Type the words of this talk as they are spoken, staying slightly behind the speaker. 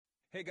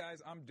Hey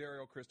guys, I'm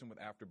Daryl Kristen with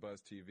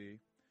AfterBuzz TV.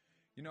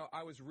 You know,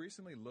 I was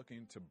recently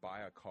looking to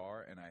buy a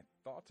car and I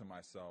thought to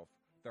myself,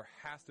 there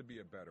has to be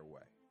a better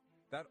way.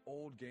 That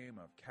old game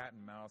of cat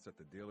and mouse at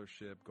the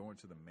dealership, going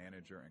to the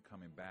manager and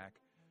coming back.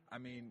 I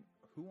mean,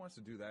 who wants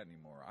to do that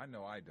anymore? I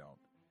know I don't.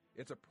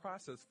 It's a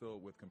process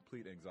filled with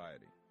complete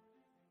anxiety.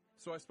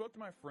 So I spoke to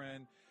my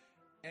friend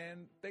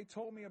and they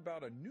told me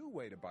about a new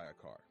way to buy a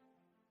car.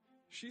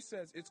 She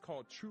says it's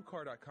called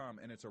TrueCar.com,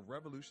 and it's a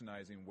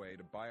revolutionizing way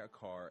to buy a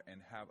car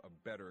and have a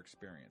better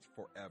experience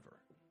forever.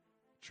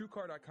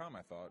 TrueCar.com,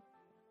 I thought,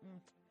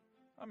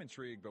 I'm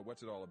intrigued, but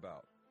what's it all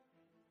about?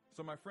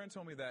 So my friend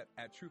told me that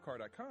at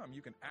TrueCar.com,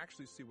 you can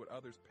actually see what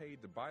others paid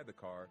to buy the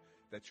car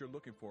that you're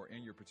looking for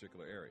in your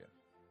particular area.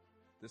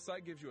 The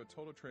site gives you a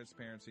total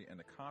transparency and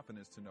the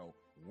confidence to know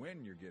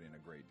when you're getting a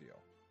great deal.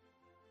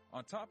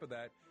 On top of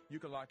that, you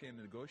can lock in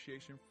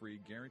negotiation-free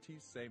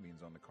guaranteed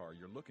savings on the car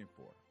you're looking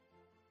for.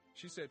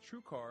 She said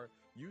TrueCar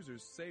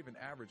users save an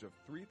average of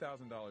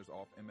 $3,000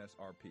 off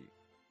MSRP.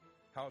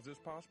 How is this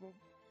possible?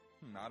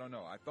 I don't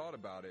know. I thought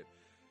about it.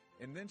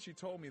 And then she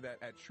told me that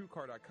at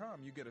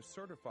TrueCar.com, you get a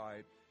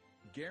certified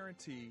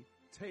guarantee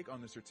take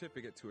on the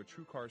certificate to a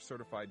TrueCar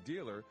certified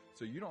dealer,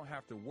 so you don't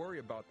have to worry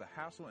about the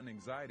hassle and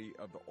anxiety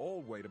of the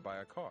old way to buy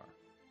a car.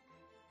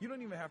 You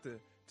don't even have to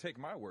take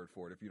my word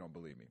for it if you don't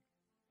believe me.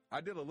 I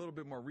did a little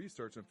bit more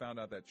research and found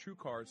out that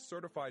TrueCar's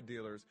certified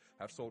dealers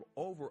have sold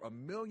over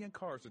 1 million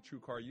cars to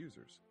TrueCar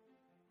users.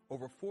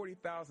 Over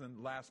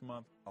 40,000 last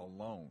month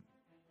alone.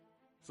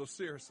 So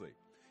seriously,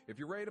 if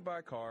you're ready to buy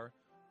a car,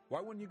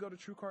 why wouldn't you go to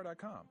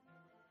TrueCar.com?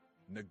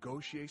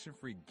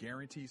 Negotiation-free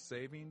guaranteed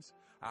savings,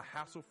 a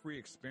hassle-free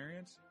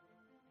experience,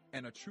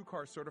 and a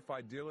TrueCar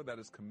certified dealer that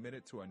is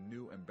committed to a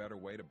new and better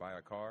way to buy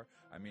a car.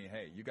 I mean,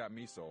 hey, you got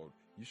me sold.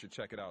 You should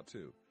check it out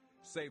too.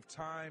 Save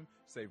time,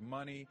 save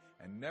money,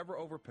 and never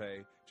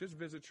overpay. Just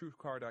visit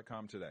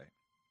TrueCar.com today.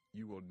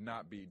 You will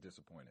not be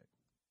disappointed.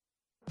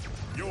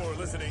 You're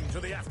listening to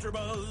the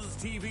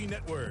AfterBuzz TV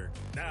network.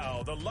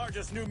 Now the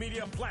largest new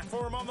media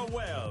platform on the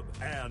web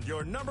and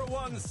your number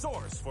one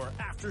source for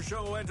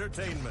after-show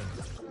entertainment.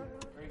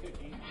 Very good,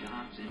 Dean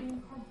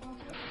Johnson.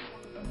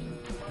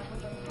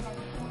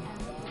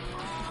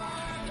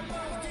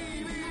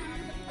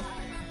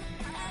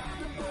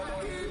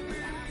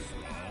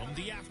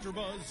 The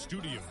AfterBuzz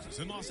Studios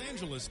in Los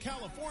Angeles,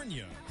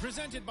 California.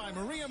 Presented by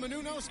Maria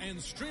Menounos and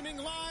streaming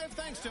live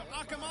thanks to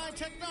Akamai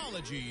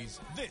Technologies.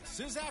 This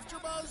is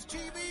AfterBuzz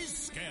TV's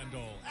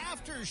Scandal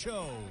After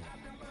Show.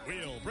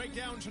 We'll break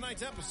down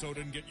tonight's episode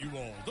and get you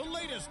all the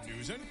latest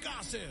news and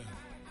gossip.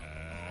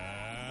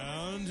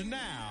 And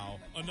now,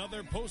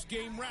 another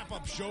post-game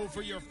wrap-up show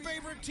for your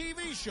favorite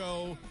TV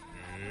show.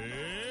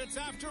 It's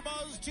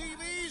AfterBuzz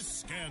TV's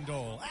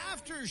Scandal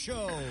After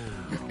Show.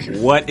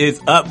 What is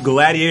up,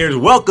 gladiators?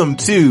 Welcome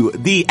to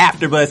the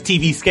AfterBuzz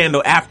TV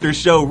Scandal After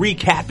Show,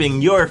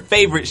 recapping your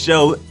favorite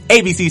show,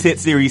 ABC's hit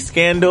series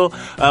Scandal.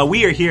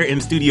 We are here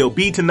in Studio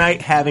B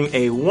tonight having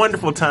a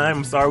wonderful time.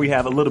 I'm sorry we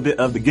have a little bit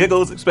of the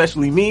giggles,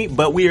 especially me,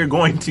 but we are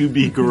going to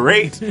be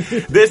great.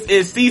 This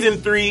is Season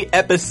 3,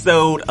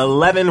 Episode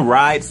 11,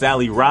 Ride,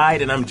 Sally,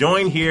 Ride, and I'm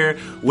joined here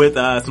with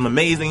some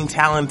amazing,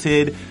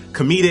 talented,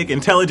 comedic,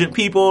 intelligent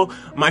people,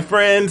 my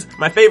friends,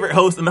 my favorite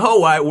host in the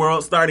whole wide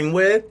world, starting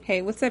with...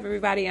 Hey, what's up,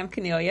 everybody? I'm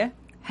Cornelia.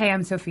 Hey,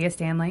 I'm Sophia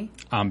Stanley.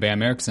 I'm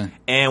Bam Erickson.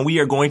 And we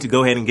are going to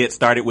go ahead and get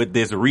started with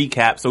this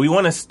recap. So we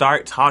want to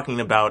start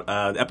talking about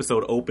the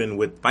episode open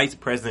with Vice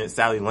President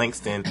Sally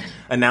Langston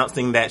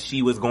announcing that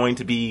she was going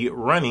to be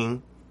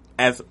running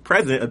as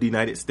President of the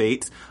United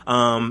States.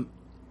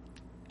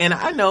 And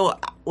I know,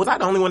 was I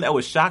the only one that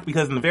was shocked?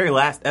 Because in the very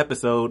last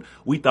episode,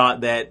 we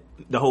thought that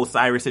the whole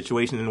Cyrus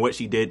situation and what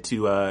she did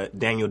to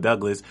Daniel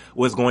Douglas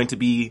was going to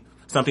be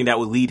something that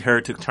would lead her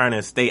to trying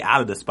to stay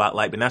out of the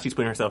spotlight. But now she's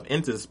putting herself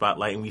into the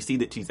spotlight, and we see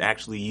that she's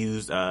actually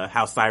used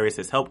how Cyrus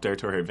has helped her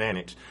to her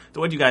advantage. So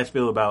what do you guys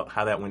feel about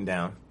how that went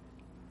down?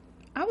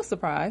 I was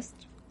surprised.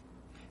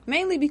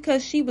 Mainly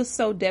because she was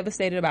so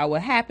devastated about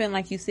what happened.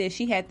 Like you said,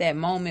 she had that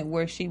moment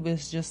where she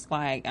was just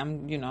like,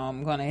 I'm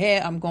going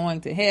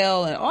to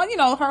hell, and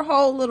all, her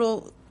whole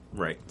little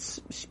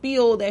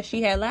spiel that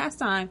she had last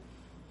time.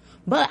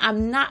 But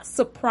I'm not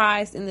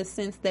surprised in the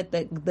sense that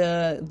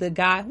the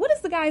guy, what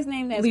is the guy's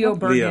name? Leo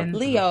Bergen.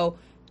 Leo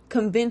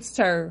convinced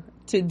her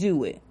to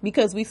do it,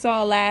 because we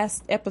saw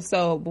last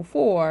episode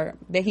before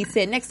that he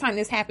said, next time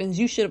this happens,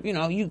 you should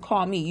have, you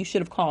call me. You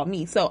should have called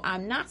me. So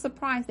I'm not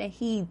surprised that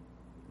he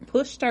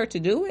pushed her to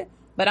do it,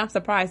 but I'm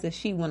surprised that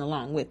she went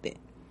along with it.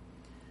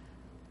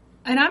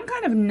 And I'm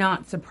kind of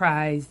not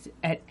surprised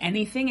at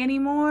anything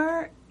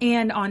anymore.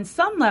 And on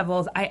some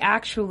levels, I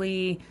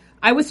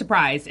was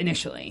surprised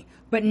initially.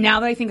 But now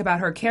that I think about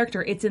her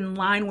character, it's in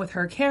line with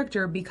her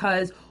character,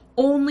 because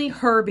only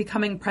her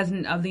becoming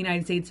president of the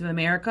United States of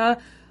America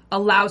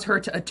allows her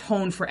to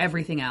atone for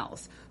everything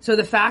else. So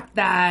the fact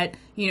that,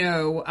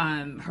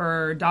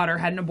 her daughter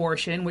had an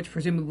abortion, which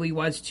presumably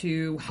was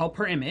to help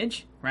her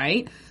image,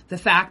 right? The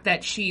fact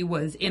that she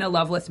was in a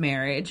loveless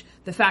marriage,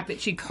 the fact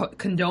that she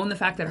condoned the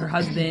fact that her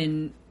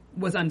husband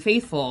was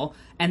unfaithful.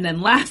 And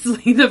then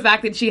lastly, the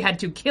fact that she had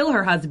to kill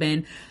her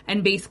husband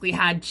and basically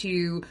had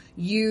to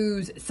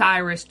use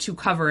Cyrus to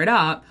cover it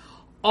up.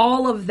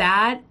 All of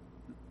that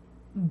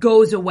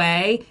goes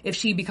away if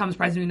she becomes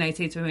president of the United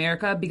States of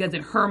America, because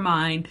in her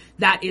mind,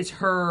 that is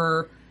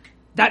her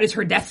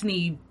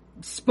destiny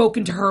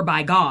spoken to her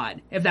by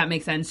God, if that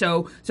makes sense.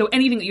 So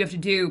anything that you have to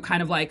do,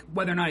 kind of like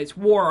whether or not it's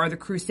war or the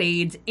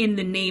Crusades in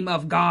the name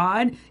of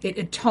God, it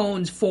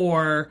atones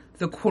for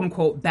the quote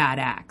unquote bad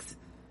acts.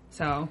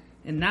 So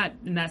in that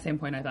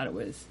standpoint, I thought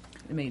it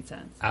made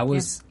sense. I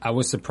was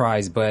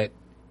surprised, but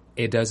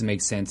it does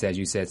make sense, as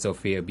you said,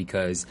 Sophia,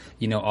 because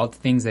all the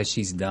things that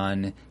she's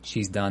done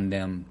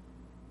them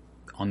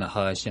on the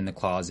hush, in the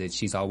closet.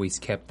 She's always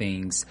kept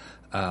things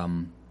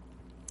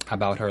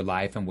about her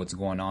life and what's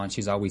going on.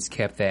 She's always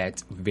kept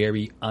that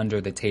very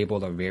under the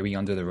table or very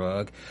under the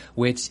rug,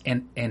 which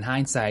in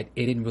hindsight,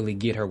 it didn't really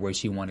get her where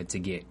she wanted to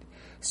get.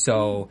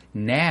 So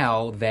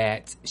now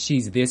that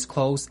she's this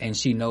close and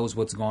she knows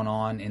what's going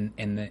on in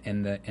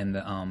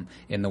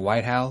the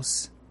White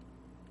House,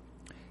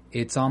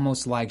 it's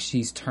almost like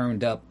she's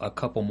turned up a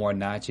couple more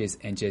notches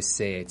and just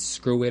said,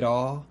 "Screw it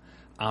all.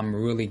 I'm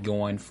really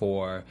going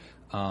for it."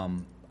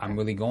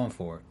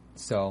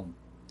 So,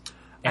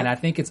 and I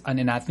think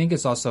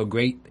it's also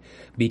great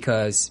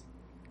because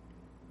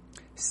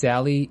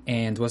Sally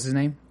and what's his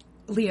name?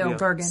 Leo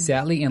Gergen.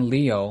 Sally and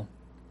Leo,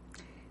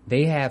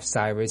 they have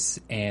Cyrus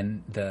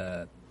and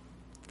the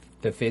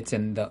Fitz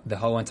and the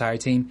whole entire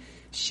team.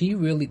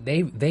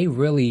 They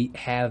really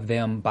have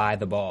them by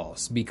the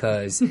balls,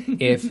 because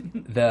if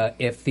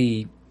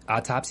the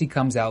autopsy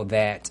comes out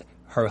that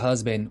her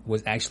husband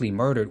was actually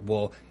murdered,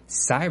 well,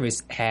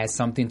 Cyrus has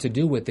something to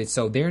do with it.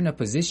 So they're in a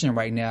position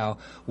right now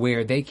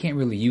where they can't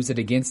really use it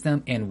against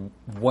them. And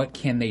what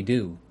can they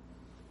do?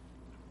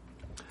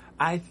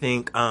 I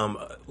think,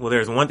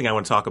 there's one thing I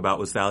want to talk about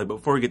with Sally, but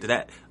before we get to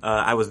that,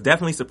 I was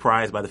definitely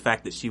surprised by the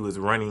fact that she was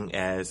running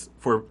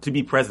to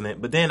be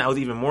president, but then I was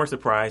even more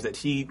surprised that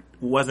she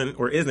wasn't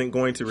or isn't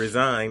going to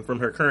resign from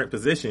her current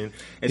position,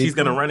 and she's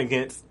going to run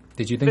against...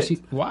 Did you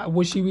think why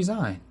would she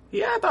resign?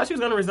 Yeah, I thought she was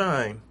going to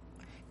resign.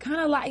 Kind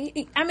of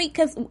like,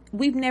 because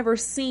we've never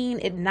seen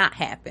it not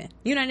happen.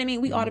 You know what I mean?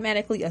 We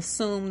automatically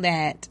assume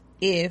that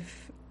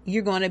if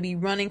you're going to be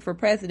running for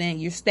president,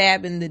 you're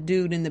stabbing the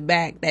dude in the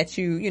back that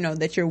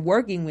that you're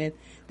working with,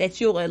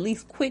 that you'll at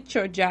least quit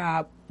your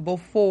job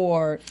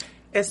before,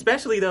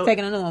 especially though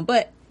taking another one.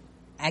 But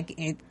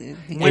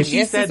when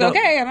she said,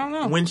 okay, I don't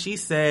know. When she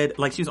said,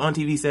 like, she was on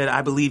TV, said,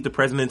 "I believe the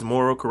president's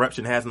moral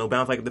corruption has no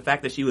bounds." Like, the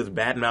fact that she was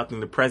bad-mouthing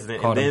the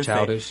president called and then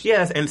childish.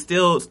 Yes, and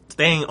still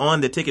staying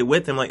on the ticket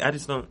with him. Like, I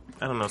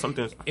don't know.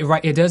 Something's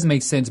right. It does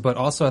make sense, but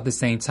also at the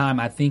same time,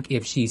 I think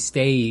if she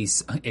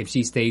stays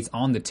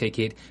on the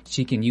ticket,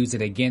 she can use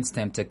it against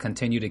him to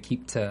continue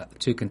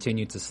to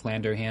continue to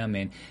slander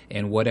him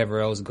and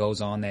whatever else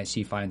goes on that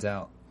she finds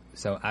out.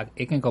 So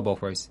it can go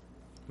both ways.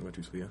 What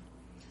you, Sophia?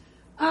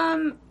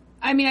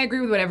 I mean, I agree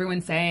with what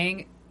everyone's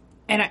saying.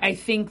 And I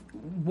think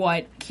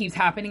what keeps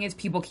happening is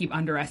people keep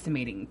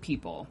underestimating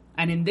people.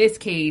 And in this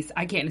case,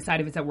 I can't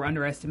decide if it's that we're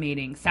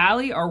underestimating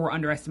Sally or we're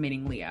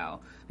underestimating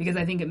Leo. Because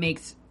I think it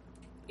makes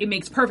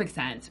perfect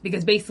sense.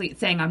 Because basically it's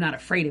saying, I'm not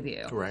afraid of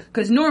you. Right.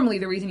 Because normally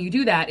the reason you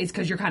do that is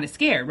because you're kind of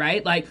scared,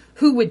 right? Like,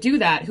 who would do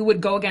that? Who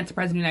would go against the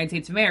President of the United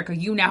States of America?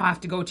 You now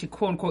have to go to,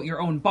 quote unquote, your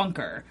own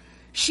bunker.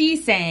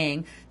 She's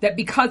saying that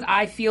because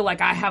I feel like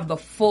I have the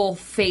full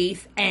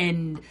faith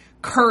and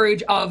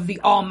courage of the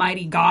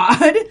Almighty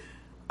God,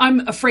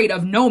 I'm afraid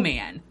of no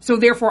man. So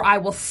therefore I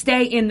will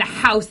stay in the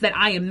house that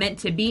I am meant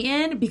to be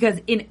in, because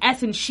in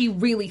essence she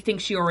really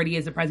thinks she already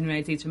is the President of the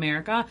United States of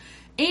America.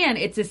 And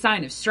it's a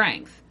sign of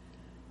strength.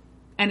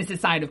 And it's a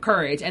sign of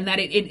courage. And that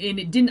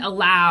it didn't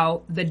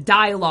allow the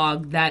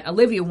dialogue that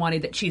Olivia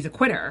wanted, that she's a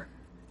quitter.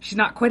 She's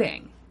not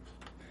quitting.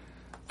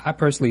 I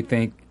personally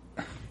think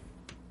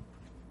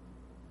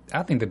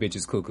the bitch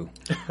is cuckoo.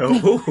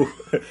 Oh,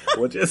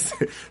 well, just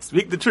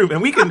speak the truth,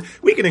 and we can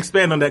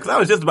expand on that, because I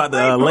was just about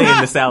to lay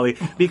into Sally,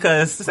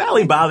 because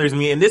Sally bothers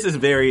me, and this is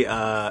very.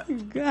 I'm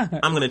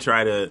going to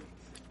try to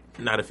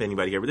not offend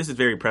anybody here, but this is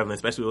very prevalent,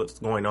 especially what's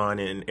going on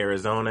in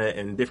Arizona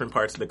and different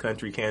parts of the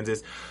country,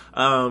 Kansas.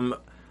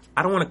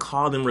 I don't want to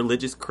call them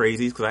religious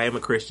crazies, because I am a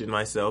Christian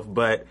myself,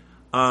 but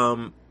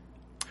I'm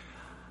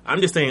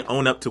just saying,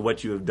 own up to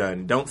what you have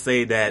done. Don't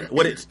say that. I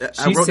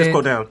wrote this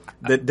quote down.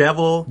 The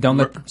devil.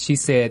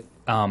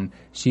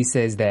 She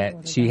says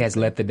that she has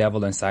let the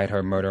devil inside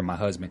her murder my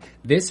husband.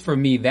 This, for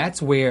me,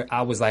 that's where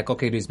I was like,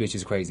 okay, this bitch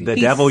is crazy. The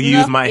devil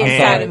used my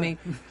hand. Of me.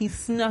 He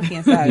snuck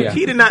inside of me.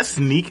 He did not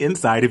sneak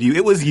inside of you.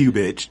 It was you,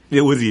 bitch.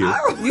 It was you.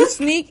 You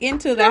sneak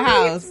into the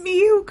house. It's me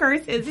who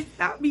curses. It's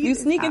not me. You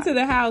sneak into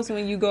the house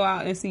when you go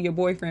out and see your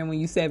boyfriend when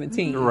you're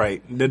 17.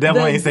 Right. The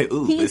devil ain't say,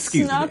 ooh, excuse me.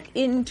 He snuck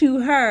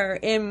into her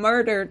and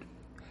murdered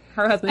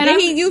her husband. Did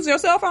he use your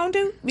cell phone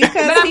too?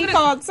 Because he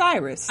called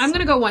Cyrus. I'm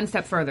going to go one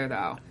step further,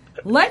 though.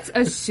 Let's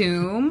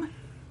assume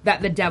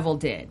that the devil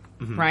did,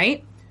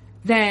 right?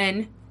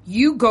 Then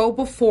you go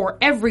before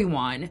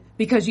everyone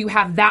because you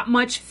have that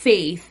much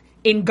faith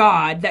in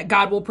God, that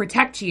God will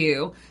protect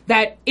you,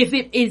 that if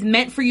it is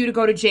meant for you to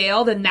go to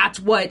jail, then that's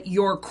what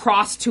your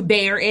cross to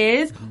bear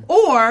is,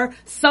 or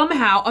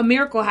somehow a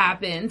miracle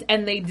happens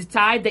and they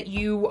decide that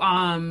you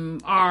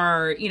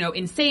are,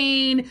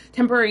 insane,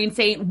 temporary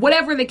insane,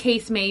 whatever the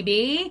case may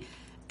be,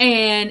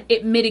 and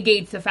it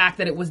mitigates the fact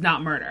that it was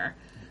not murder.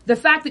 The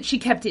fact that she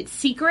kept it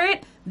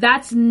secret,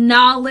 that's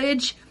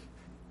knowledge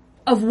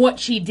of what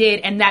she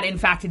did and that, in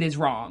fact, it is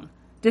wrong.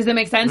 Does that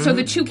make sense? So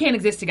the two can't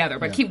exist together,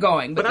 but keep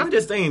going. But I'm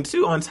just saying,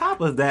 too, on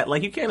top of that,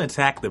 like, you can't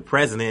attack the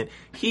president.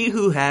 He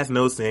who has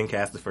no sin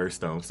cast the first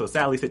stone. So,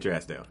 Sally, sit your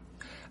ass down.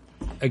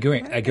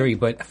 Agree.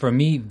 But for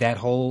me, the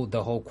whole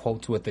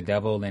quotes with the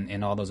devil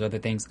and all those other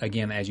things,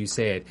 again, as you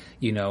said,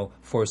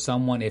 for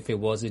someone, if it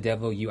was the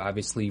devil, you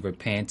obviously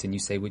repent and you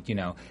say,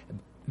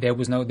 there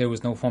was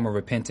no form of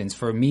repentance.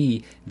 For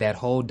me, that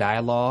whole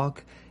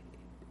dialogue,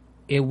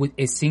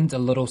 it seemed a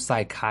little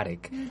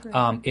psychotic.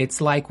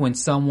 It's like when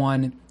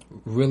someone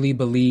really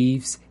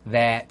believes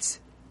that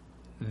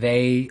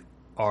they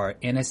are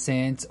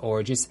innocent,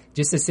 or just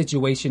a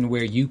situation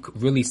where you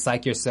really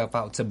psych yourself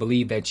out to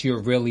believe that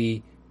you're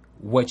really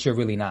what you're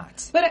really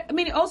not. But I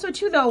mean, also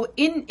too, though,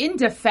 in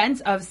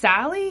defense of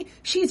Sally,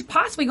 she's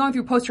possibly going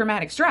through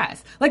post-traumatic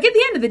stress. Like, at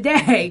the end of the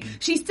day,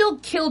 she still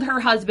killed her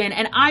husband,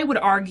 and I would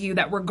argue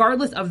that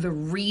regardless of the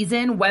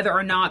reason, whether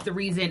or not the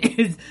reason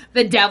is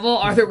the devil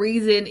or the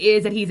reason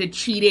is that he's a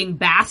cheating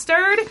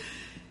bastard,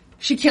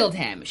 she killed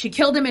him. She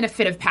killed him in a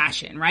fit of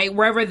passion, right?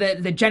 Wherever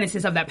the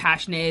genesis of that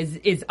passion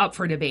is up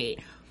for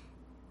debate.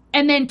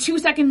 And then 2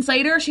 seconds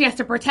later, she has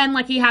to pretend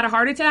like he had a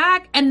heart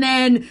attack. And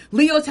then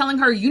Leo's telling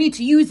her, you need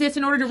to use this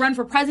in order to run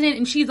for president.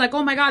 And she's like,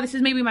 oh my God, this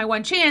is maybe my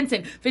one chance.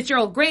 And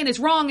Fitzgerald Grant is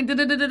wrong. And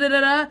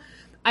da-da-da-da-da-da.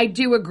 I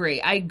do agree.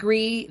 I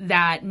agree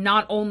that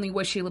not only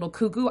was she a little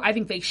cuckoo, I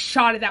think they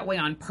shot it that way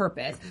on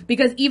purpose.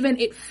 Because even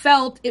it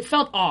felt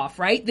off,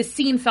 right? The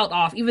scene felt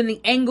off. Even the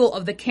angle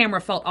of the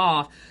camera felt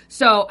off.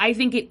 So I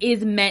think it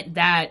is meant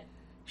that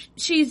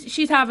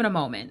she's having a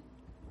moment.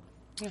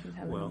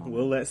 Well,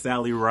 we'll let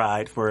Sally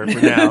ride for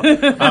now.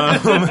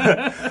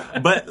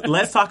 But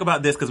let's talk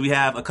about this, because we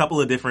have a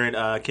couple of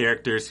different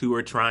characters who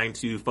are trying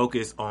to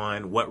focus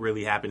on what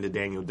really happened to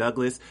Daniel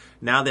Douglas.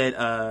 Now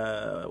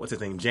that, what's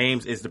his name,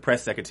 James is the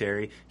press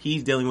secretary,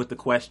 he's dealing with the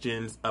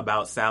questions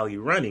about Sally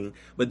running.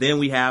 But then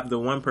we have the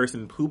one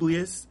person,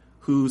 Publius,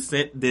 who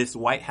sent this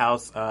White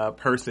House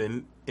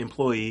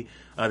employee,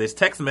 this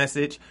text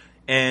message,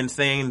 and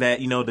saying that,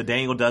 the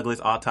Daniel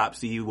Douglas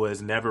autopsy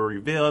was never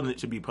revealed and it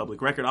should be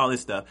public record, all this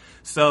stuff.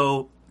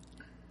 So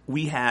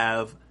we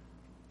have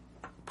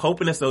Pope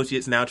and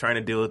Associates now trying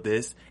to deal with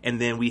this. And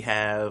then we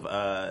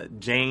have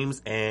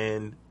James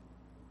and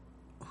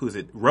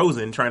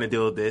Rosen trying to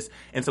deal with this.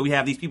 And so we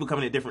have these people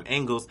coming at different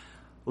angles.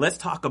 Let's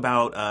talk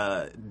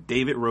about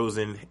David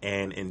Rosen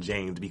and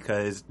James,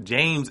 because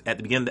James at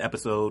the beginning of the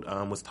episode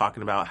was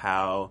talking about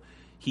how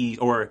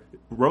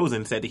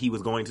Rosen said that he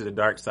was going to the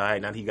dark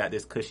side. Now he got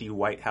this cushy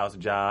White House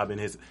job,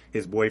 and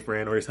his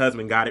boyfriend or his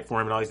husband got it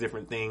for him, and all these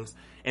different things.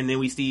 And then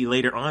we see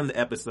later on in the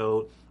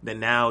episode that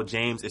now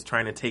James is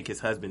trying to take his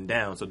husband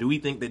down. So do we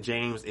think that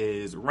James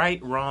is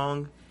right,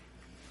 wrong?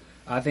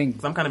 I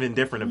think I'm kind of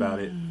indifferent about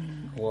it.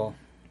 Well,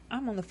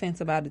 I'm on the fence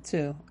about it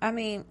too. I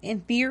mean,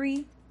 in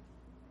theory,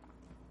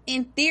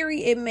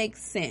 it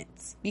makes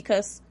sense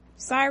because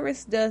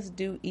Cyrus does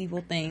do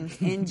evil things,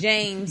 and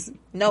James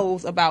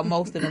knows about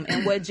most of them.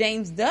 And what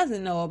James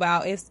doesn't know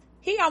about is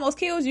he almost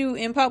kills you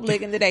in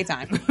public in the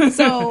daytime.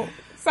 So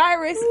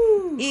Cyrus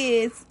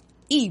is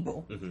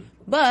evil. Mm-hmm.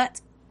 But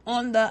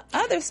on the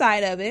other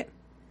side of it,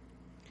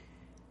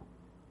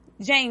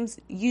 James,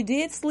 you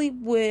did sleep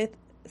with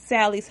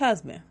Sally's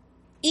husband.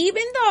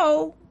 Even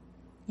though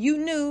you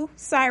knew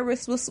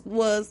Cyrus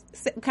was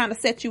kind of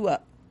set you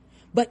up.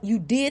 But you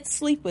did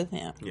sleep with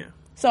him. Yeah.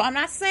 So I'm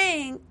not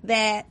saying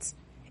that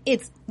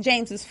it's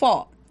James's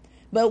fault,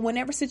 but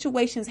whenever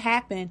situations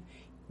happen,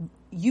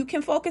 you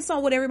can focus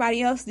on what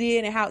everybody else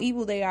did and how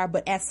evil they are,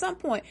 but at some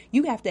point,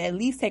 you have to at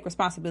least take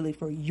responsibility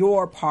for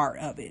your part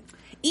of it,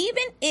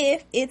 even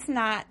if it's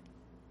not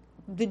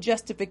the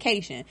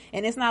justification.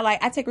 And it's not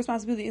like, I take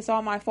responsibility, it's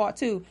all my fault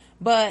too.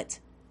 But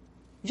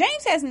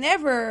James has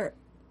never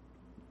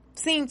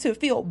seemed to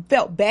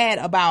felt bad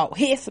about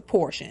his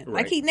portion.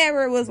 Right. Like, he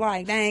never was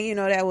like, dang,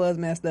 that was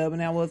messed up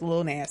and that was a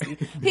little nasty.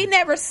 He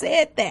never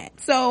said that.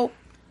 So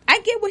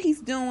I get what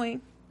he's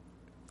doing,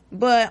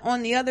 but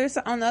on the other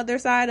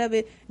side of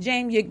it,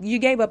 James, you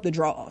gave up the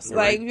draws.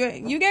 Right.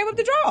 Like, you gave up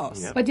the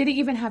draws. Yep. But did he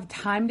even have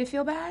time to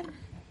feel bad?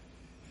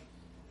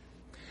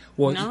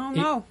 Well,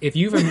 no. If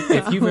you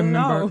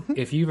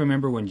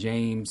remember when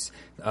James,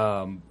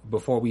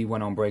 before we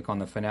went on break on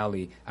the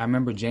finale, I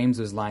remember James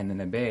was lying in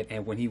the bed,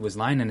 and when he was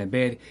lying in the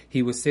bed,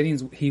 he was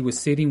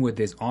sitting with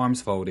his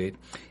arms folded,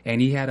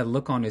 and he had a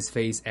look on his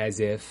face as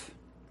if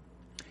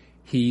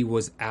he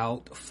was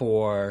out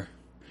for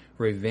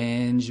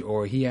revenge,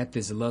 or he had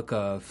this look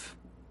of,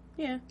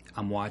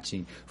 I'm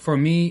watching. For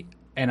me,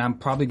 and I'm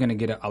probably going to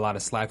get a lot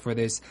of slack for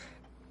this,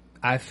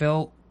 I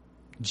felt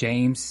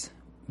James,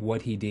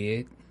 what he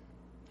did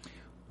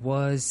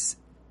was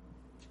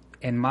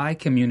In my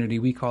community,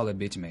 we call it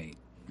bitch made.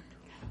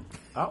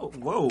 Oh,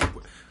 whoa.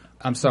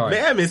 I'm sorry.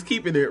 Bam is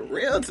keeping it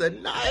real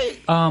tonight.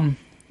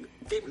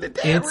 Keeping it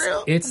damn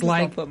real. It's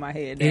like put my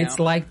head down. It's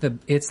like the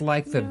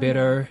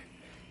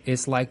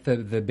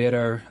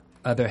bitter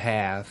other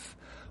half,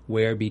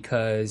 where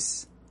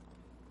because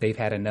they've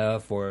had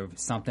enough or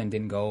something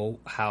didn't go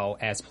how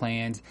as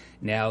planned,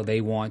 now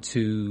they want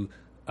to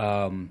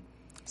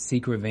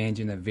seek revenge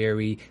in a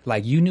very,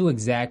 like, you knew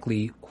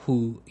exactly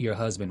who your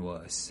husband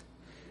was.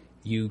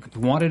 You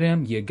wanted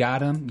him, you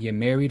got him, you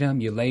married him,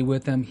 you lay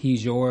with him,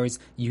 he's yours,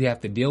 you have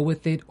to deal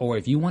with it. Or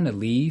if you want to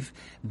leave,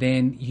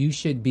 then you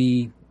should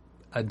be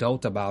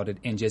adult about it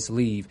and just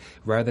leave,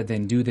 rather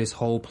than do this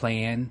whole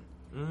plan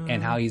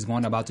and how he's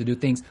going about to do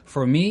things.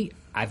 For me,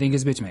 I think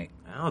it's bitch made.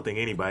 I don't think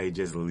anybody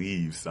just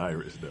leaves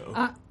Cyrus, though.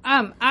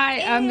 I'm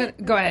gonna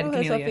go ahead, Go ahead,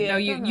 Camelia. Sophia. No,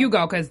 you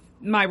go, because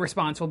my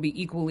response will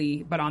be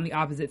equally, but on the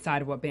opposite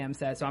side of what Bam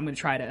says. So I'm going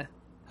to try to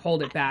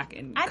hold it back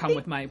and come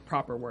with my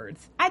proper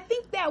words. I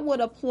think that would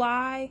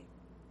apply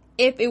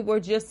if it were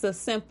just a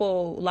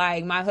simple,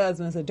 like, my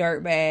husband's a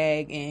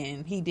dirtbag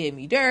and he did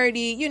me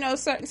dirty, you know,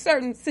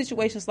 certain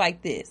situations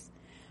like this.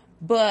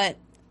 But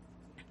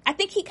I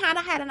think he kind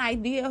of had an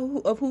idea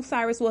of who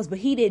Cyrus was, but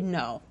he didn't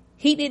know.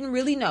 He didn't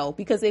really know,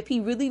 because if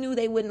he really knew,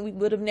 we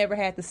would have never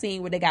had the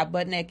scene where they got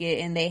butt naked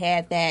and they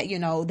had that, you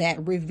know,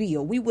 that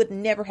reveal. We would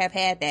never have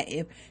had that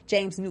if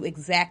James knew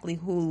exactly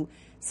who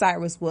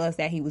Cyrus was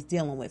that he was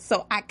dealing with.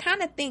 So I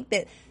kind of think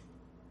that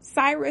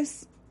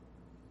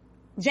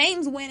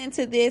James went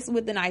into this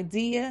with an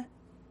idea,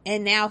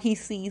 and now he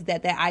sees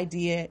that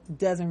idea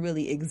doesn't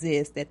really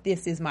exist, that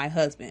this is my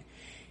husband.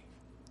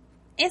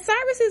 And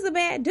Cyrus is a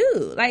bad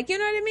dude. Like, you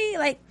know what I mean?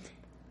 Like,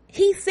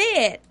 he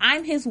said,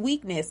 I'm his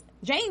weakness.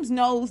 James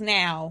knows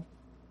now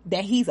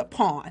that he's a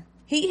pawn.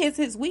 He is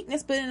his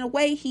weakness, but in a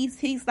way,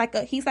 he's like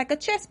a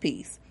chess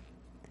piece.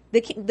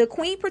 The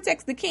queen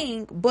protects the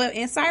king, but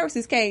in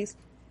Cyrus's case,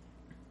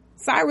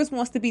 Cyrus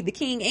wants to be the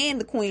king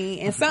and the queen,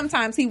 and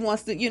sometimes he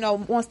wants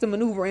to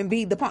maneuver and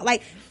be the pawn.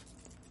 Like,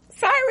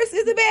 Cyrus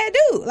is a bad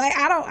dude. Like,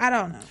 I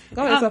don't know.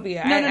 Go ahead,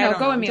 Sophia. No,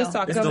 go Emil. Just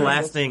talk. This is the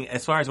last thing.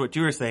 As far as what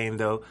you were saying,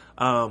 though,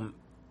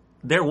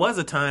 there was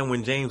a time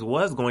when James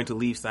was going to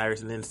leave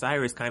Cyrus, and then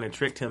Cyrus kind of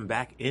tricked him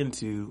back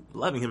into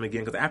loving him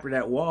again. Because after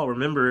that wall,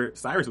 remember,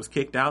 Cyrus was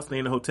kicked out, staying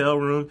in the hotel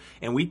room,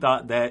 and we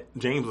thought that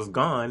James was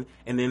gone.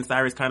 And then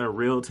Cyrus kind of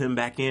reeled him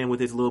back in with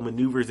his little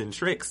maneuvers and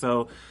tricks.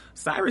 So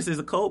Cyrus is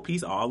a cold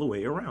piece all the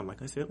way around,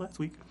 like I said last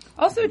week.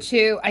 Also,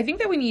 too, I think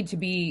that we need to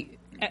be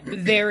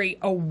very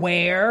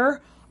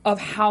aware of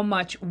how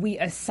much we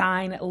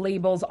assign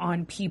labels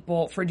on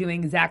people for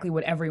doing exactly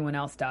what everyone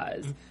else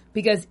does.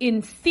 Because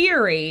in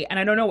theory, and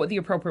I don't know what the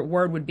appropriate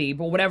word would be,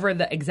 but whatever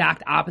the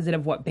exact opposite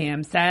of what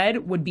Bam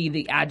said would be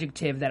the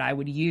adjective that I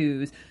would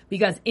use.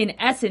 Because in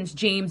essence,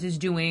 James is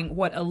doing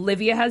what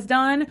Olivia has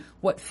done,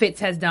 what Fitz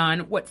has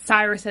done, what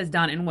Cyrus has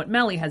done, and what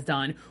Melly has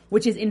done,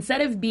 which is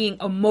instead of being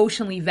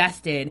emotionally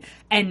vested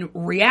and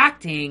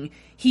reacting,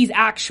 he's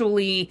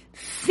actually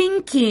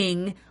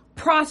thinking,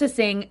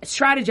 processing,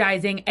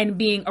 strategizing, and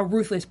being a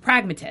ruthless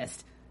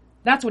pragmatist.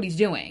 That's what he's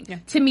doing. Yeah.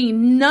 To me,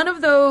 none of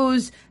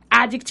those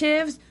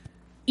adjectives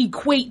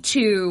equate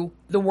to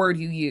the word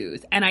you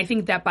use. And I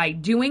think that by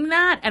doing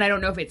that, and I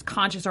don't know if it's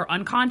conscious or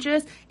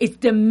unconscious, it's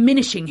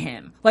diminishing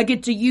him. Like,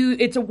 it's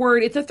a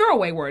word, it's a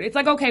throwaway word. It's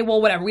like, okay,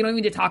 well, whatever. We don't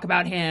need to talk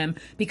about him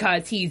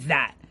because he's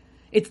that.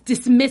 It's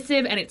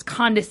dismissive and it's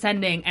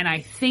condescending. And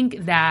I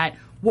think that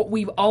what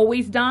we've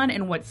always done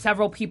and what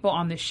several people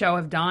on this show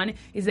have done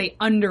is they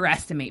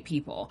underestimate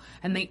people.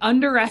 And they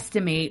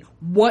underestimate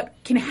what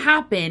can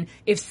happen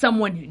if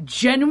someone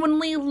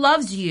genuinely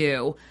loves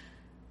you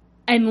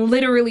and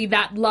literally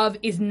that love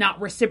is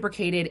not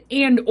reciprocated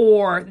and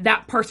or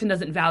that person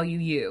doesn't value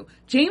you.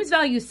 James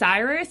values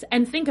Cyrus,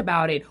 and think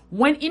about it,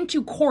 went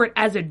into court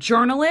as a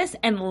journalist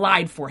and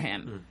lied for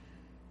him.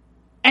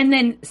 And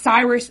then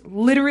Cyrus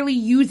literally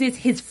uses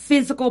his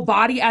physical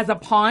body as a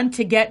pawn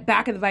to get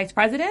back at the vice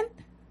president.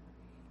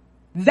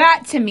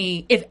 That, to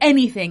me, if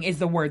anything, is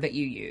the word that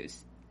you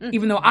use.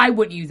 Even though I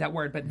wouldn't use that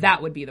word, but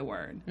that would be the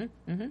word.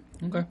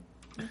 Okay.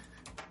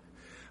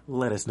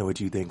 Let us know what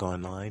you think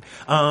online.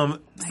 They're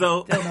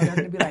going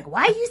to be like,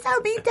 why are you so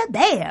mean to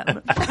Bam?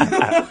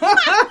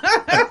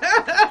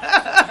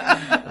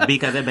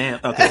 Because of Bam.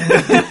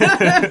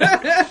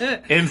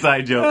 Okay.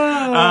 Inside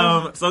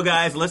joke. So,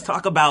 guys, let's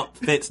talk about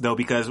Fitz, though,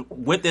 because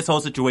with this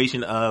whole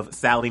situation of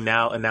Sally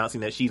now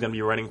announcing that she's going to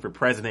be running for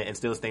president and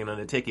still staying on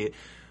the ticket,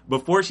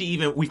 before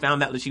we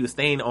found out that she was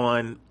staying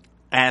on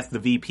as the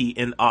VP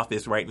in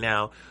office right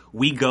now,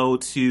 we go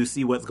to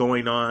see what's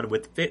going on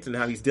with Fitz and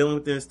how he's dealing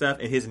with this stuff,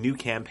 and his new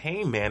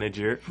campaign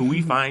manager, who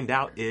we find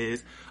out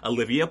is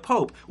Olivia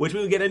Pope, which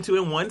we'll get into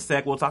in one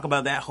sec. We'll talk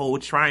about that whole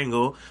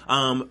triangle.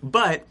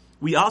 But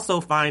we also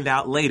find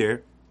out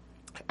later,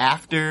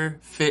 after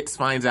Fitz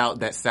finds out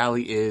that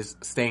Sally is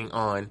staying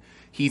on,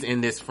 he's in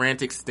this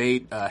frantic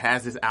state,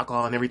 has his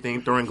alcohol and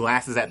everything, throwing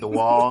glasses at the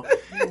wall.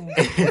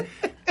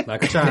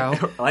 Like a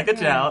child. Like a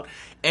child.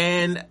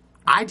 And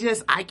I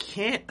guess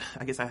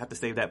I have to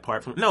save that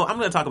part from, no, I'm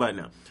going to talk about it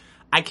now.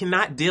 I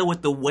cannot deal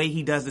with the way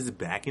he does this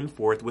back and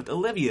forth with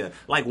Olivia.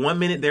 Like, 1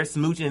 minute they're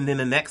smooching, and then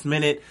the next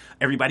minute,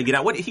 everybody get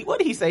out. What did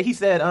he say? He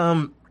said,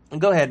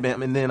 go ahead,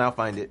 Bam, and then I'll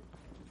find it.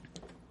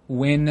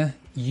 When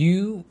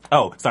you...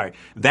 Oh, sorry.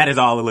 That is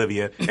all,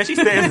 Olivia. And she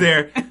stands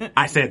there.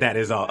 I said that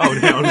is all. Oh,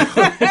 no.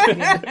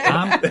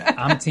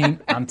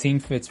 I'm Team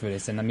Fitz for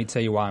this, and let me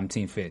tell you why I'm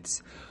Team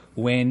Fitz.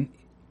 When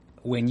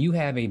you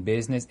have a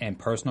business and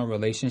personal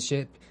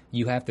relationship,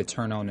 you have to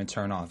turn on and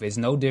turn off. It's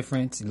no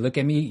different. Look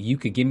at me. You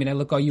could give me that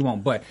look all you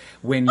want. But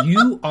when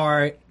you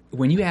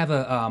have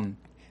a,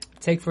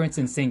 take for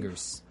instance,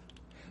 singers,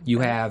 you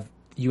have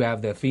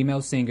the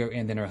female singer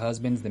and then her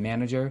husband's the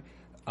manager.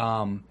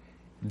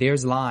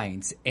 There's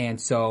lines.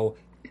 And so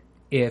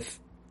if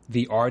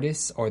the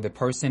artist or the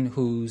person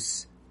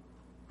who's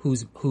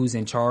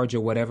in charge or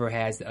whatever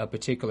has a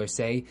particular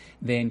say,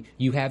 then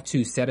you have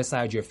to set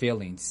aside your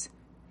feelings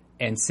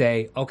and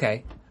say,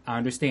 okay, I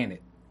understand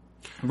it.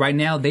 Right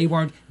now, they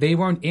weren't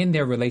in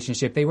their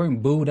relationship. They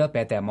weren't booed up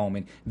at that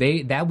moment.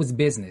 That was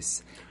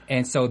business.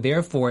 And so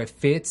therefore,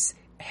 Fitz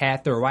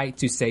had the right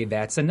to say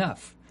that's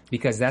enough,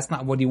 because that's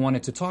not what he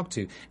wanted to talk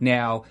to.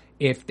 Now,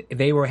 if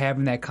they were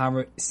having that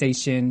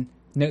conversation,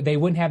 no, they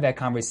wouldn't have that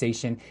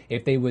conversation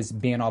if they was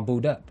being all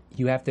booed up.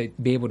 You have to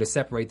be able to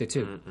separate the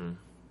two.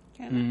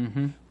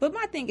 But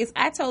my thing is,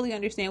 I totally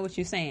understand what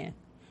you're saying.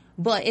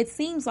 But it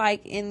seems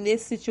like in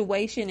this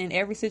situation, in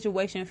every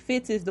situation,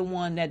 Fitz is the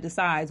one that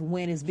decides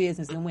when it's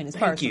business and when it's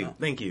personal.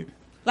 Thank you.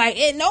 Like,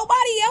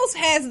 nobody else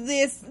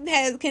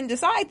can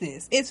decide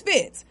this. It's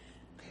Fitz.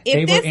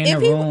 They were in a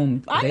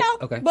room. I know.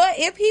 Okay. But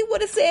if he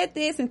would have said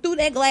this and threw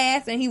that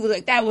glass and he was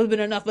like, that would have been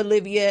enough,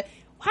 Olivia.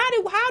 How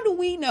do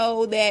we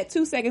know that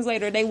 2 seconds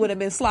later they would have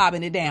been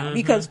slobbing it down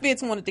because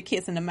Fitz wanted to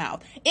kiss in the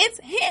mouth? It's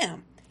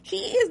him. He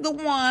is the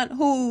one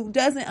who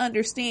doesn't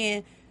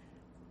understand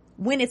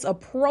when it's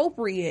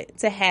appropriate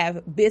to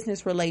have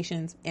business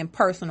relations and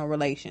personal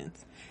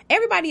relations.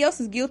 Everybody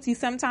else is guilty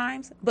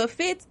sometimes, but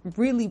Fitz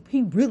really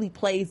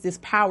plays this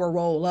power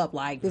role up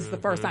like this is the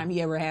first time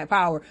he ever had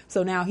power.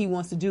 So now he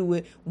wants to do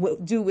with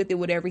it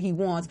whatever he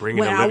wants.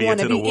 Bringing Olivia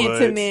to the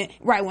woods. Intimate,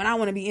 right? When I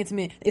want to be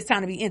intimate, it's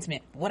time to be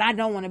intimate. When I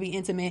don't want to be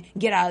intimate,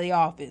 get out of the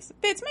office.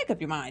 Fitz, make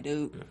up your mind,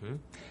 dude.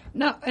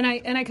 No, and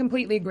I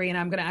completely agree, and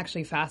I'm going to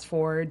actually fast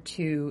forward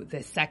to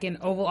the second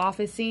Oval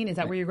Office scene. Is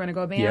that where you're going to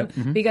go, Bam?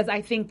 Yep. Because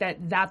I think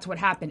that's what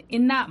happened.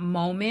 In that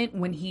moment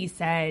when he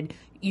said,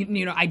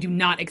 you know, I do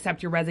not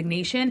accept your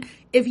resignation,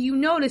 if you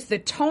notice the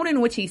tone in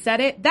which he said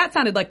it, that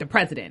sounded like the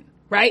president.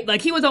 Right?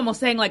 Like, he was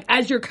almost saying, like,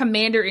 as your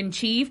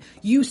commander-in-chief,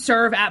 you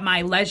serve at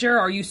my leisure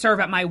or you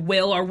serve at my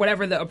will or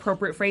whatever the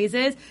appropriate phrase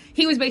is.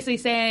 He was basically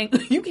saying,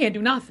 you can't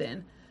do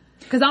nothing.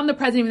 Because I'm the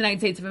president of the United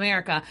States of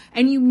America.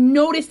 And you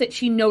notice that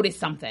she noticed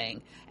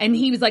something. And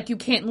he was like, you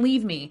can't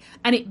leave me.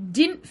 And it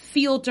didn't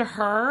feel to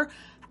her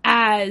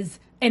as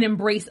an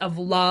embrace of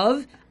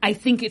love. I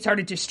think it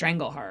started to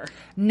strangle her.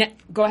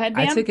 Go ahead,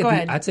 Bam. Go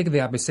ahead. I took it the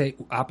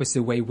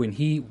opposite way. When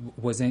he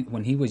was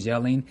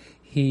yelling,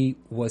 he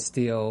was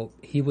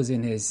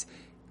in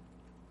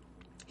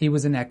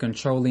that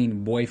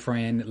controlling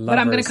boyfriend, lover. But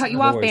I'm going to cut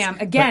you off, voice. Bam,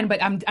 again.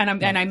 But I'm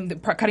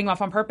cutting you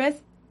off on purpose.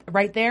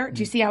 Right there.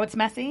 Do you see how it's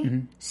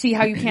messy? See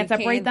how you can't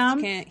separate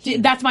them?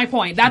 That's my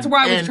point. That's where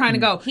I was trying to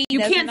go. You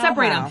can't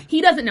separate them.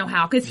 He doesn't know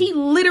how, because he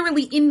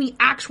literally, in the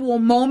actual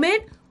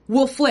moment,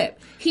 will flip.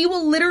 He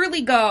will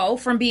literally go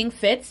from being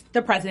Fitz,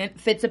 the president,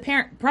 Fitz, a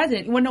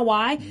president. You want to know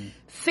why?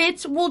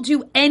 Fitz will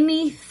do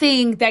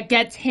anything that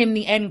gets him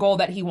the end goal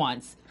that he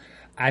wants.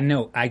 I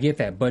know. I get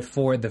that. But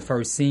for the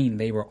first scene,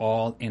 they were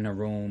all in a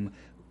room.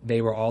 With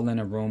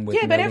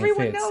but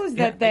everyone knows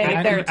that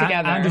they're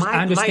together.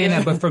 I understand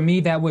that, but for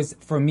me,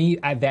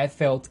 that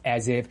felt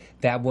as if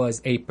that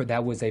was a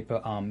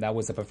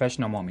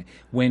professional moment.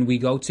 When we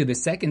go to the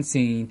second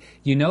scene,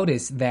 you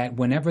notice that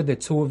whenever the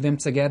two of them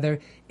together,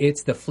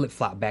 it's the flip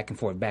flop back and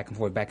forth, back and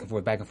forth, back and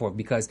forth, back and forth.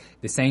 Because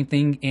the same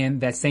thing in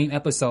that same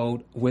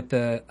episode with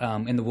the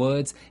in the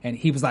woods, and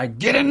he was like,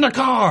 "Get in the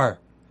car."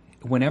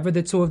 Whenever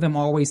the two of them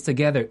are always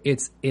together,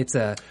 it's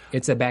a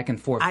back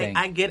and forth thing.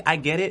 I get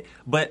it,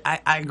 but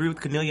I agree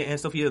with Cornelia and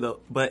Sophia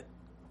though. But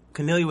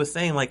Cornelia was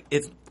saying, like,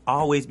 it's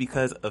always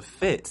because of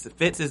Fitz.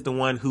 Fitz is the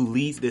one who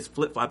leads this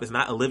flip flop. It's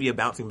not Olivia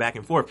bouncing back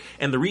and forth.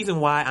 And the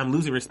reason why I'm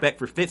losing respect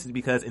for Fitz is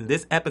because in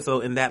this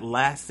episode, in that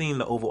last scene,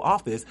 the Oval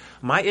Office,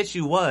 my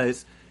issue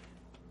was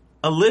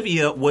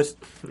Olivia was,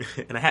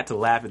 and I had to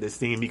laugh at this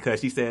scene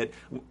because she said,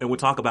 and we'll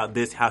talk about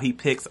this, how he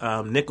picks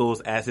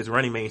Nichols as his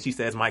running mate. And she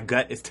says, my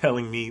gut is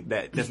telling me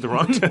that that's the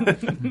wrong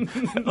choice.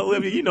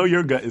 Olivia, you know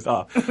your gut is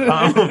off.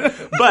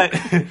 But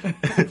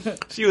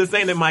she was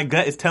saying that my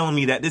gut is telling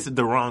me that this is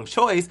the wrong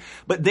choice.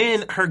 But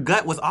then her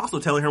gut was also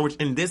telling her, which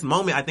in this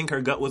moment, I think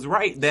her gut was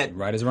right, that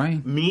right is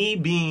right. Me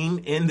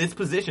being in this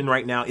position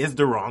right now is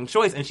the wrong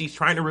choice. And she's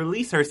trying to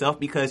release herself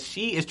because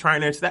she is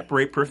trying to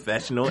separate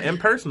professional and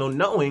personal,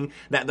 knowing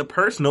that the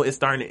personal is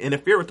starting to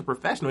interfere with the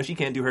professional, and she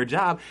can't do her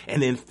job.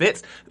 And then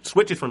Fitz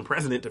switches from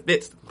president to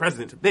Fitz,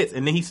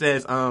 and then he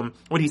says, what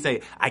did he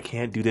say? I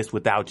can't do this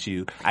without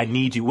you. I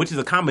need you, which is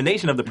a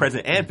combination of the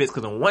president and Fitz,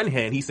 because on one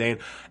hand, he's saying,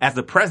 as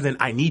the president,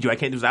 I need you. I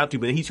can't do this without you.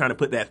 But then he's trying to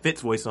put that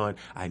Fitz voice on.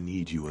 I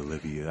need you,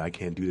 Olivia. I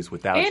can't do this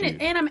without you.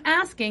 And I'm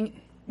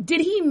asking,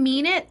 did he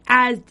mean it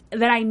as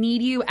that I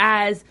need you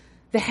as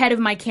the head of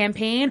my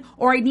campaign,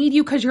 or I need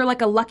you because you're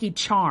like a lucky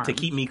charm to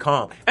keep me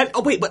calm? And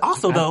but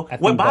also though,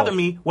 what bothered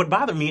me,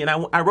 and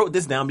I wrote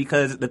this down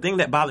because the thing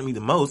that bothered me the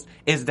most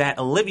is that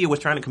Olivia was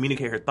trying to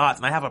communicate her thoughts,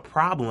 and I have a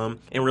problem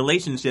in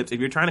relationships if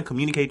you're trying to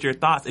communicate your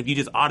thoughts, if you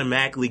just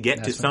automatically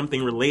get to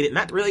something related,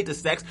 not related to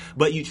sex,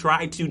 but you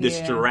try to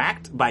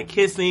distract by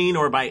kissing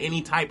or by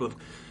any type of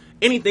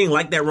anything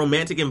like that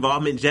romantic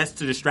involvement just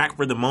to distract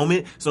for the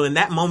moment. So in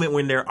that moment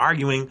when they're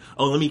arguing,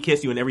 oh, let me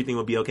kiss you and everything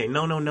will be okay.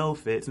 No,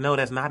 Fitz. No,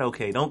 that's not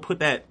okay. Don't put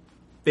that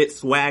Fitz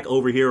swag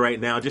over here right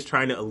now just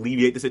trying to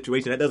alleviate the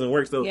situation. That doesn't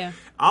work. So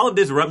all of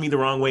this rubbed me the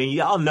wrong way. And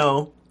y'all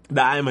know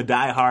that I am a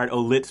diehard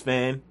Olitz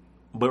fan.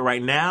 But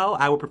right now,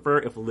 I would prefer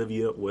if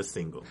Olivia was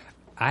single.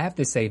 I have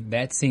to say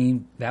that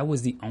scene, that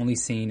was the only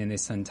scene in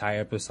this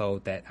entire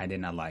episode that I did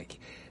not like.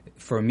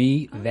 For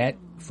me, that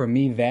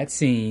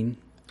scene...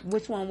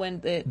 Which one?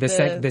 When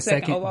the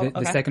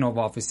second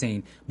Oval Office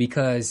scene,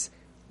 because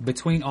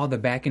between all the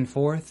back and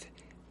forth,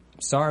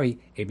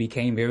 it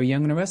became very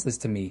Young and the Restless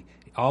to me.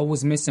 All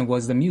was missing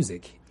was the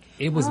music.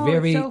 It was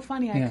very it's so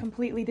funny. I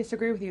completely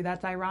disagree with you.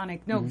 That's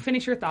ironic. No,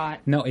 finish your thought.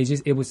 No,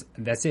 it was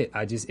that's it.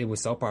 It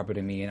was soap opera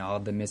to me, and all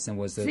the missing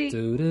was the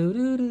do do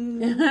do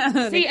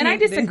do. See, and I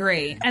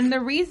disagree. And the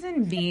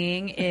reason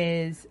being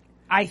is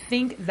I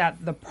think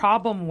that the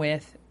problem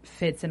with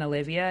Fitz and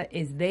Olivia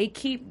is they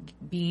keep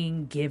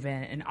being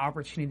given an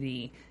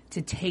opportunity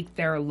to take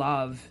their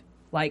love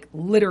like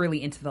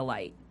literally into the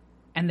light,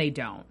 and they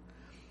don't.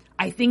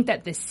 I think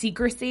that the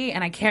secrecy,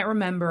 and I can't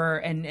remember,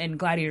 and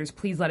Gladiators,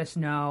 please let us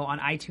know on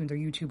iTunes or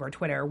YouTube or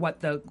Twitter what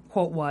the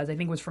quote was. I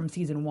think it was from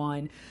season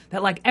 1,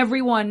 that like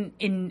everyone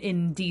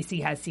in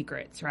DC has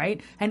secrets,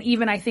 right? And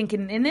even I think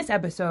in this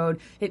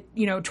episode,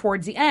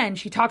 towards the end,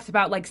 she talks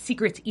about like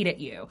secrets eat at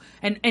you.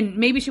 And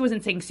maybe she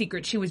wasn't saying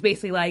secrets. She was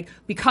basically like,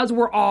 because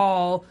we're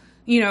all,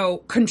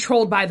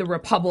 controlled by the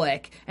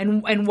Republic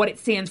and what it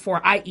stands for,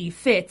 i.e.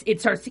 Fitz,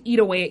 it starts to eat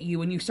away at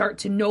you and you start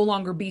to no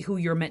longer be who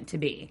you're meant to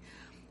be.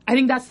 I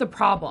think that's the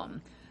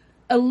problem.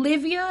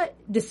 Olivia,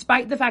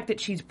 despite the fact that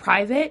she's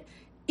private,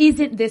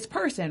 isn't this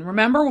person.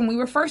 Remember when we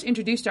were first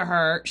introduced to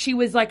her, she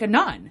was like a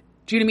nun.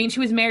 Do you know what I mean? She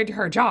was married to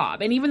her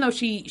job. And even though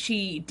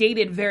she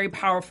dated very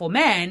powerful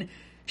men,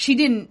 she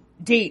didn't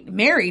date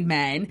married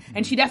men.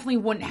 And she definitely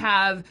wouldn't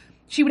have,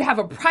 she would have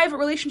a private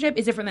relationship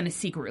is different than a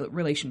secret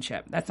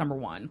relationship. That's number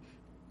one.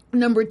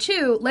 Number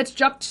two, let's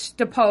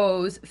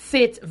juxtapose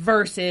Fitz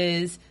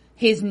versus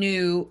his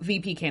new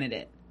VP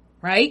candidate,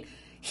 right?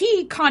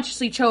 He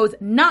consciously chose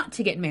not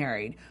to get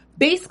married,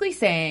 basically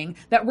saying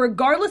that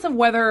regardless of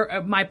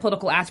whether my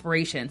political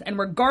aspirations and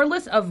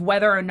regardless of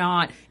whether or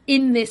not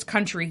in this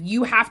country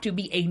you have to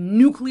be a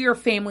nuclear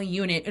family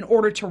unit in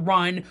order to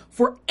run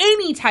for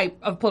any type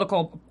of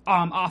political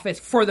office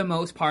for the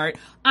most part,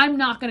 I'm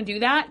not going to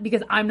do that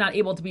because I'm not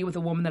able to be with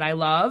a woman that I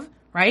love,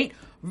 right?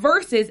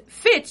 Versus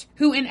Fitz,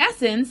 who in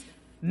essence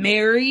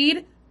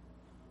married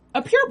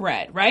a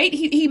purebred, right?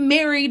 He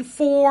married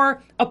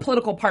for a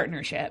political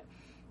partnership.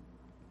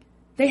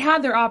 They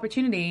had their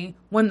opportunity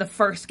when the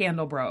first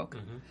scandal broke.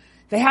 Mm-hmm.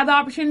 They had the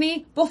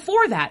opportunity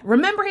before that.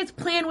 Remember his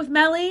plan with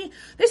Melly?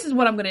 This is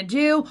what I'm going to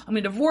do. I'm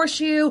going to divorce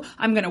you.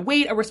 I'm going to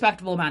wait a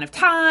respectable amount of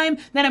time.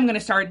 Then I'm going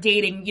to start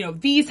dating,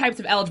 these types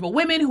of eligible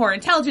women who are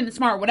intelligent and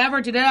smart, whatever.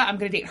 I'm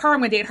going to date her. I'm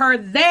going to date her.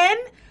 Then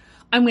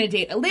I'm going to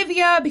date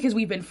Olivia because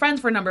we've been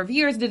friends for a number of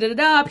years.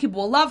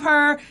 People will love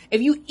her.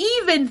 If you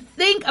even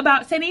think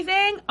about saying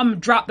anything, I'm going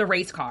to drop the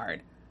race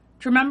card.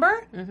 Do you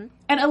remember? Mm-hmm.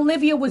 And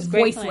Olivia was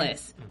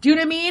voiceless. Do you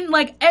know what I mean?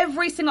 Like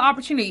every single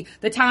opportunity,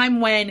 the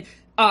time when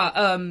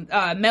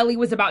Melly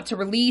was about to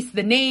release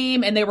the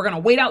name and they were going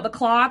to wait out the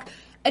clock.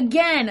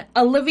 Again,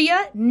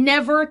 Olivia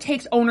never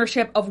takes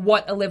ownership of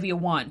what Olivia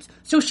wants.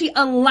 So she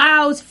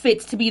allows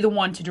Fitz to be the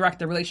one to direct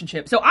the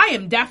relationship. So I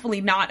am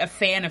definitely not a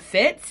fan of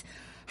Fitz.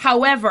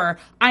 However,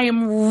 I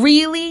am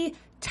really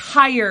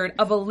tired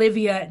of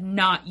Olivia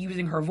not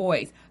using her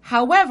voice.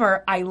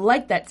 However, I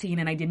like that scene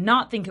and I did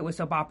not think it was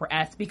soap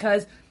opera-esque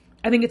because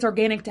I think it's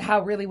organic to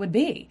how it really would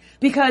be.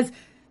 Because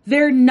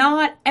they're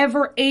not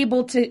ever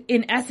able to,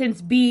 in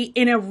essence, be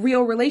in a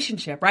real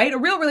relationship, right? A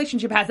real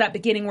relationship has that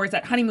beginning where it's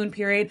that honeymoon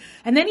period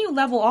and then you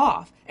level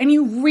off and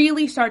you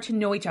really start to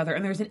know each other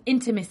and there's an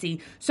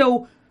intimacy.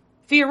 So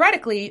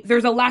theoretically,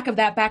 there's a lack of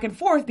that back and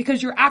forth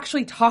because you're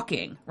actually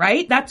talking,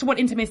 right? That's what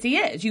intimacy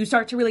is. You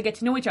start to really get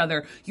to know each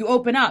other. You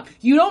open up.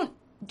 You don't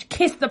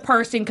kiss the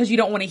person because you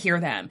don't want to hear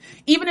them.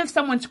 Even if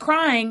someone's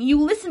crying, you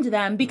listen to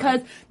them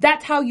because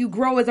that's how you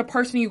grow as a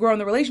person, you grow in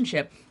the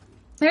relationship.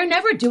 They're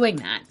never doing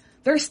that.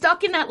 They're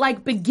stuck in that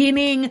like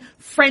beginning,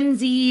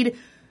 frenzied,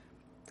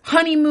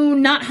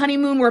 honeymoon, not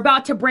honeymoon, we're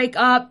about to break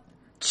up.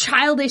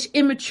 childish,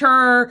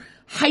 immature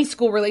high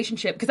school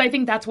relationship, because I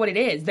think that's what it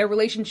is. Their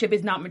relationship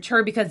is not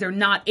mature because they're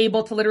not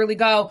able to literally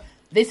go,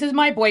 this is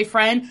my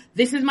boyfriend,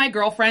 this is my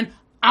girlfriend,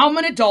 I'm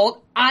an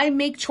adult, I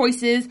make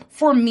choices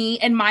for me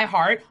and my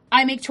heart,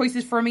 I make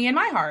choices for me and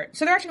my heart.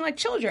 So they're acting like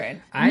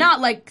children, not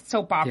like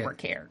soap opera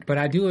cared. But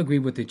I do agree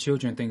with the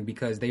children thing,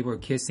 because they were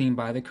kissing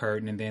by the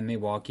curtain and then they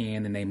walk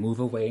in and they move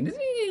away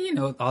and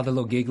all the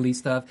little giggly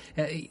stuff.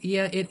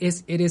 It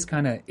is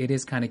kind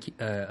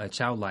of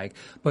childlike,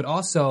 but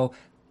also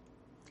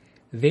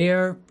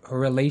their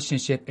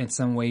relationship in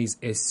some ways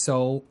is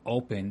so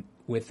open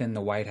within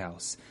the White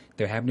House.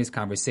 They're having this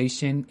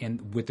conversation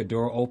and with the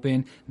door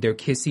open, they're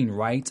kissing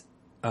right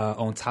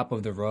on top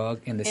of the rug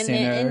in the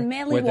center. And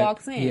Melly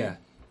walks in. Yeah.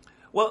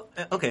 Well,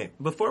 okay,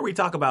 before we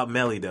talk about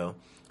Melly, though,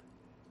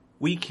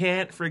 we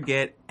can't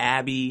forget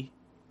Abby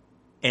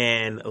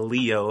and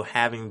Leo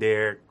having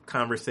their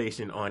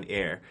conversation on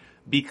air.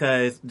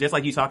 Because just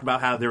like you talked about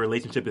how their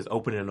relationship is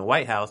open in the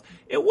White House,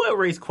 it would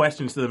raise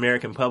questions to the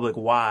American public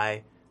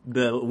why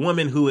the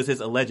woman who is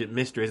his alleged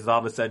mistress is all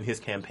of a sudden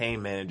his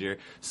campaign manager.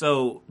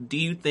 So do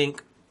you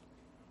think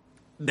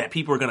that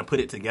people are going to put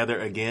it together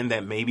again,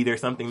 that maybe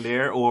there's something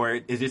there, or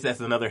is this just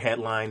another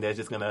headline that's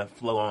just going to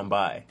flow on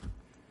by?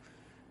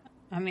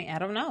 I mean, I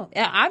don't know.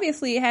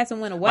 Obviously, it hasn't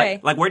went away.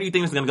 Like where do you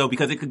think it's going to go?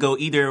 Because it could go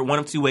either one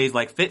of two ways.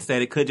 Like Fitz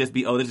said, it could just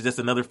be, this is just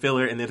another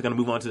filler, and then it's going to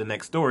move on to the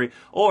next story.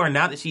 Or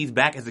now that she's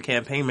back as a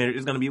campaign manager,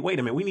 it's going to be, wait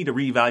a minute, we need to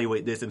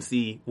reevaluate this and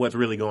see what's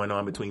really going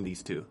on between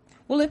these two.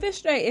 Well, if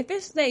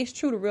it stays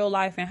true to real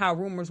life and how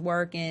rumors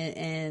work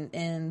and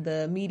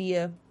the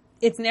media,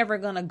 it's never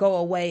going to go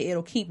away.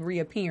 It'll keep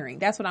reappearing.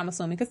 That's what I'm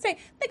assuming. Because think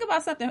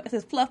about something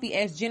as fluffy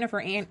as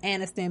Jennifer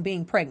Aniston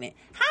being pregnant.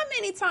 How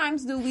many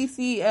times do we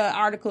see an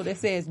article that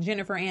says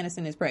Jennifer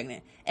Aniston is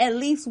pregnant? At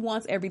least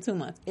once every 2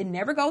 months. It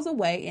never goes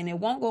away, and it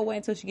won't go away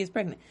until she gets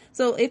pregnant.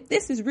 So if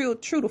this is real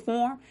true to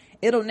form,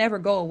 it'll never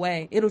go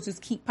away. It'll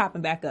just keep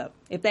popping back up.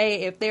 If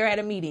they're at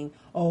a meeting,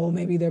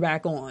 maybe they're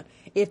back on.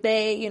 If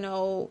they,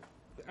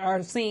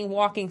 are seen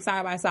walking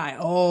side by side,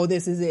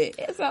 this is it.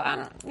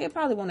 So it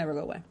probably won't ever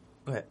go away.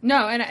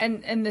 No,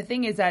 and the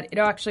thing is that it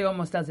actually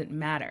almost doesn't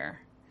matter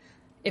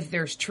if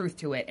there's truth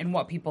to it and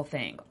what people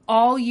think.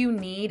 All you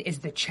need is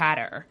the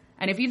chatter.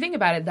 And if you think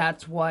about it,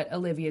 that's what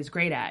Olivia's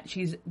great at.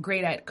 She's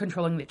great at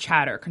controlling the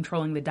chatter,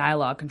 controlling the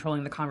dialogue,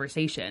 controlling the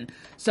conversation.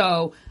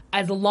 So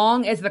as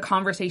long as the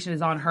conversation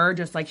is on her,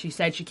 just like she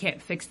said, she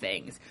can't fix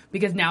things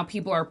because now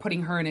people are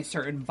putting her in a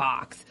certain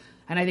box.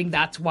 And I think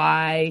that's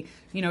why,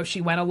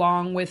 she went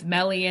along with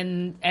Melly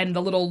and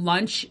the little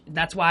lunch.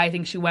 That's why I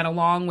think she went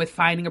along with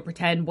finding a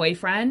pretend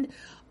boyfriend.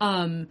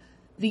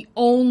 The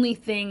only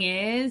thing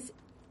is,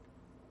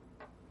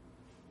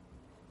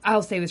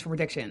 I'll save this for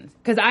predictions.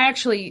 Because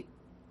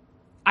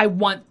I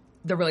want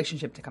the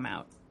relationship to come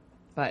out.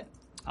 But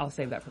I'll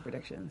save that for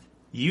predictions.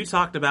 You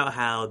talked about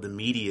how the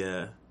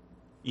media,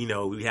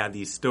 we have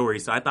these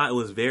stories. So I thought it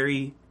was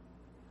very,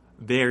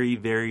 very,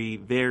 very,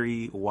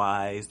 very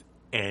wise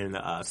and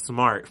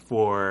smart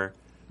for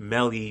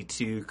Melly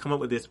to come up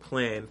with this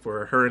plan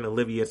for her and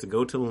Olivia to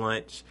go to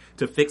lunch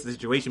to fix the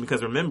situation.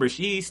 Because remember,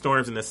 she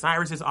storms into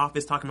Cyrus's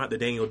office talking about the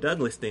Daniel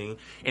Douglas thing.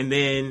 And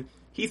then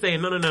he's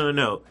saying,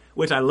 no.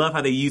 Which I love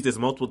how they use this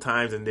multiple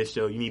times in this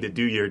show. You need to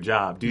do your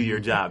job, do your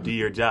job, do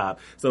your job.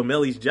 So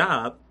Melly's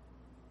job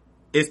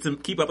is to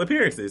keep up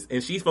appearances.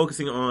 And she's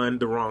focusing on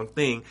the wrong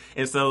thing.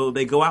 And so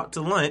they go out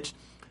to lunch.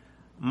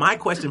 My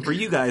question for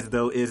you guys,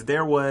 though, is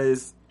there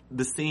was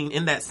the scene,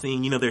 in that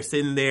scene, they're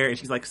sitting there and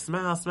she's like,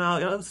 smile,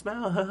 smile,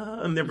 smile,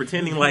 and they're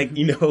pretending like,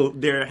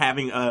 they're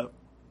having a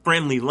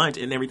friendly lunch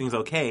and everything's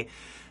okay,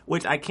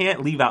 which I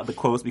can't leave out the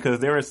quotes because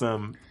there are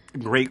some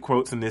great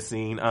quotes in this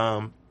scene.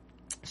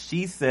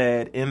 She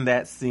said in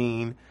that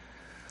scene,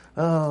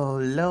 oh,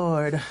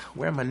 Lord,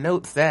 where are my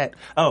notes at?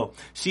 Oh,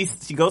 she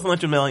goes to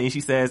lunch with Melly and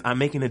she says, I'm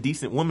making a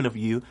decent woman of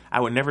you.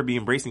 I would never be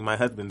embracing my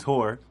husband's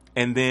whore.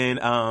 And then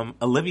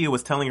Olivia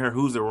was telling her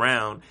who's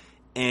around.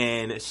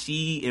 And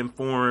she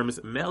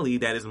informs Melly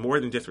that it's more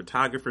than just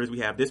photographers. We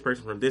have this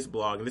person from this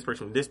blog and this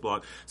person from this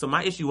blog. So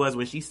my issue was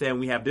when she said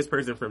we have this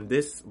person from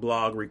this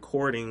blog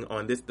recording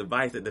on this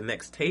device at the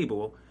next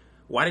table,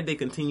 why did they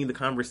continue the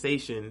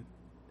conversation?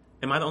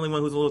 Am I the only one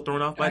who's a little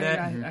thrown off by that?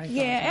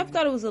 I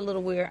thought it was a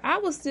little weird. I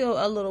was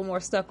still a little more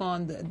stuck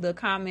on the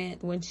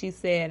comment when she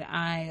said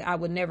I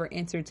would never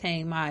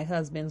entertain my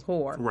husband's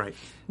whore. Right.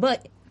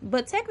 But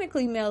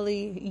technically,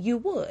 Melly, you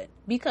would,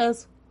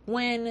 because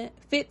when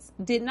Fitz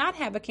did not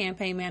have a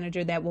campaign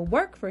manager that would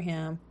work for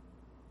him,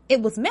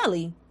 it was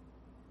Melly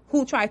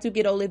who tried to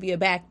get Olivia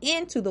back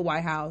into the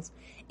White House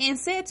and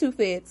said to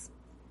Fitz,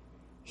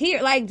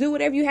 here, do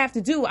whatever you have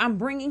to do. I'm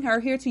bringing her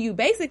here to you.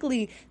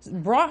 Basically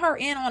brought her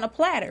in on a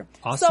platter.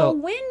 Also, so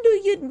when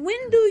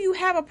do you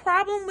have a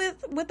problem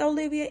with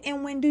Olivia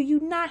and when do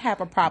you not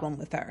have a problem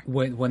with her?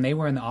 When they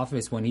were in the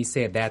office, when he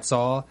said that's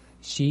all,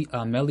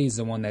 Melly's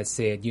the one that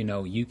said,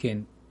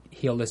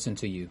 he'll listen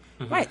to you.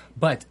 Mm-hmm. Right.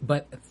 But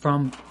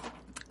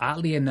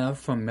oddly enough,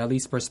 from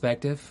Melly's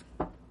perspective,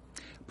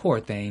 poor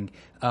thing,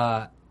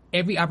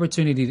 every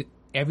opportunity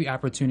every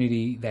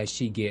opportunity that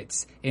she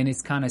gets, and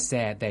it's kind of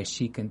sad that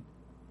she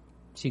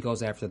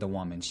goes after the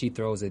woman. She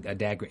throws a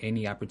dagger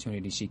any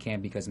opportunity she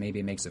can because maybe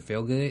it makes her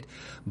feel good.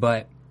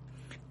 But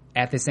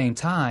at the same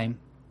time,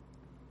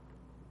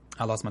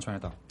 I lost my train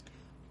of thought.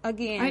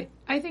 Again,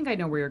 I think I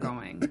know where you're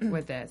going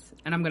with this,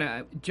 and I'm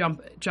gonna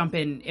jump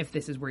in if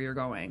this is where you're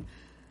going.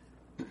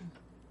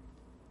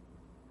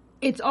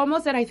 It's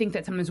almost that I think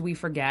that sometimes we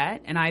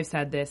forget, and I've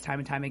said this time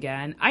and time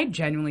again. I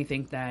genuinely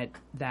think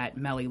that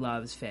Melly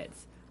loves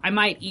Fitz. I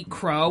might eat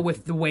crow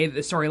with the way that the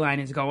storyline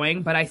is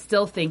going, but I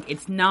still think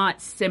it's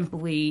not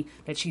simply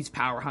that she's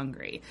power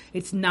hungry.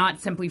 It's not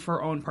simply for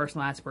her own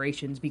personal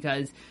aspirations,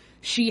 because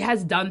she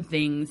has done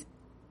things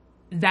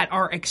that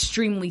are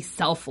extremely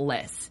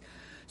selfless.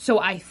 So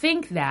I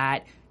think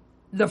that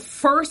the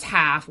first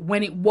half,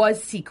 when it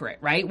was secret,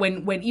 right?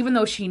 When even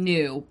though she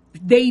knew,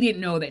 they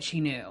didn't know that she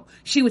knew.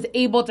 She was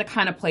able to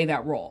kind of play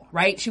that role,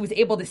 right? She was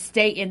able to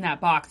stay in that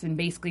box and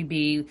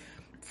basically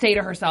say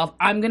to herself,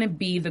 I'm going to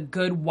be the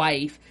good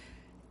wife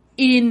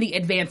in the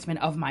advancement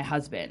of my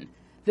husband.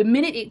 The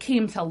minute it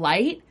came to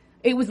light,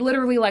 it was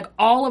literally like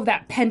all of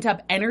that pent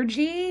up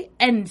energy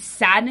and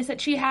sadness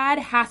that she had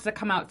has to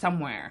come out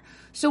somewhere.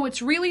 So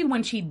it's really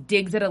when she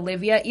digs at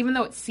Olivia, even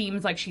though it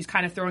seems like she's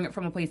kind of throwing it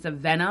from a place of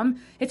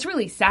venom, it's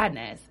really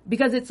sadness.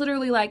 Because it's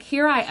literally like,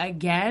 here I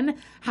again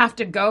have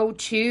to go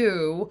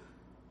to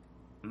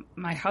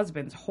my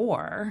husband's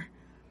whore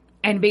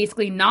and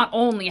basically not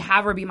only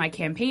have her be my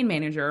campaign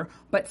manager,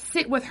 but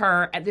sit with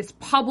her at this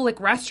public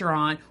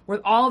restaurant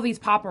with all of these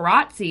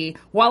paparazzi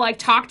while I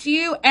talk to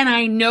you and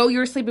I know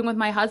you're sleeping with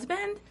my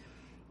husband.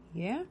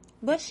 Yeah.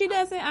 But she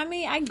doesn't, I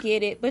mean, I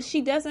get it, but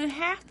she doesn't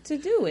have to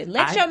do it.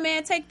 Let your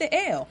man take the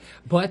L.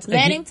 But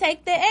let him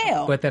take the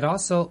L. But that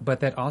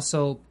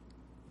also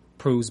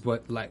proves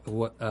what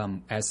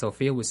as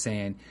Sophia was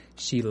saying,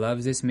 she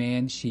loves this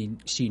man. She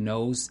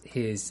knows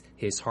his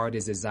heart,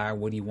 his desire,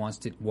 what he wants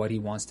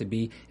to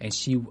be, and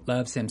she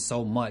loves him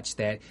so much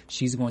that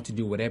she's going to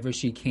do whatever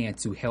she can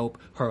to help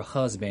her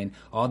husband.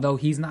 Although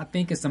he's not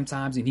thinking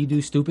sometimes and he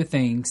do stupid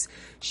things,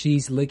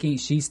 she's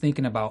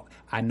thinking about,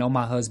 I know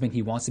my husband,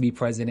 he wants to be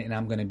president, and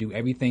I'm going to do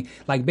everything.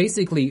 Like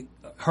basically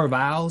her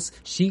vows,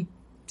 she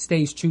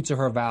stays true to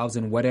her vows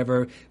and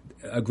whatever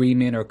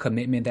agreement or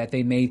commitment that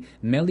they made.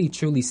 Melly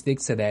truly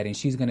sticks to that, and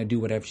she's going to do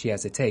whatever she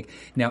has to take.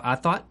 Now, I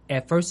thought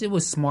at first it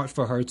was smart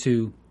for her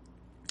to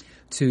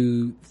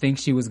think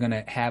she was going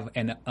to have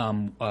an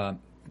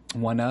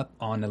one up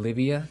on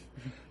Olivia,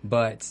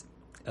 but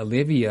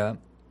Olivia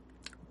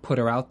put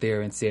her out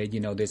there and said,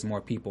 there's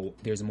more people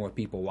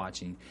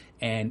watching,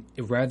 and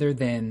rather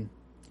than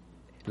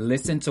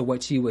listen to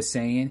what she was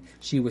saying,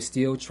 she was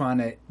still trying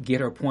to get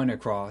her point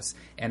across.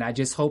 And I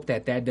just hope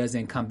that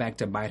doesn't come back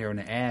to bite her in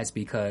the ass,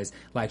 because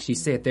like she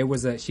said,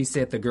 she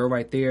said the girl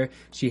right there,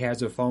 she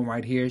has her phone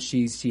right here,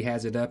 she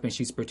has it up and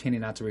she's pretending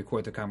not to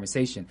record the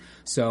conversation.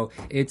 So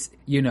it's,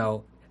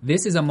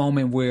 this is a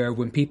moment where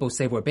when people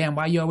say, well, bam,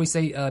 why you always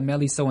say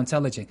Melly's so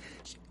intelligent?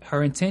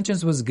 Her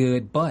intentions was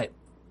good, but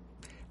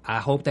I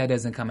hope that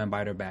doesn't come and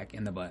bite her back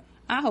in the butt.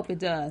 I hope it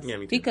does. Yeah,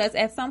 me too. Because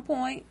at some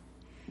point,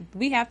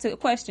 we have to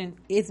question,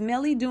 is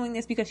Melly doing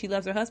this because she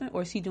loves her husband,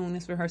 or is she doing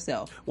this for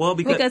herself? Well,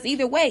 because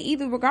either way,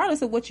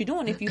 regardless of what you're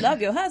doing, if you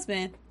love your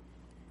husband,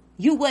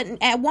 you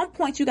wouldn't, at one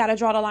point you got to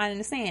draw the line in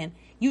the sand.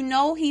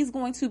 He's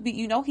going to be,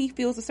 he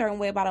feels a certain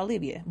way about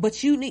Olivia, but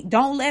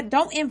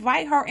don't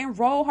invite her and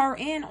roll her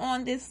in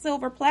on this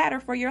silver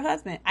platter for your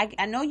husband.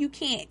 I know you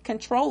can't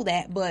control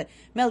that, but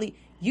Melly,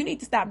 you need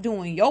to stop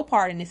doing your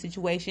part in this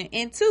situation.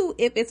 And two,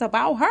 if it's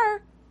about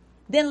her,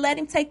 then let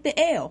him take the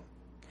L.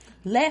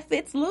 Let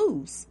Fitz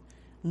lose.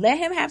 Let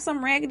him have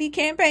some raggedy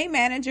campaign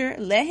manager.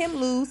 Let him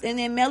lose. And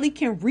then Melly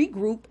can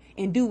regroup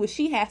and do what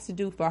she has to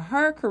do for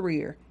her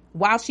career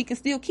while she can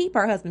still keep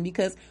her husband.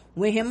 Because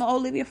when him and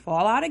Olivia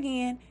fall out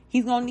again,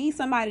 he's going to need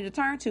somebody to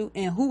turn to.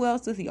 And who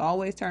else does he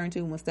always turn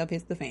to when stuff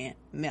hits the fan?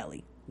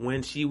 Melly.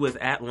 When she was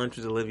at lunch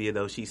with Olivia,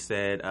 though, she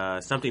said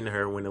something to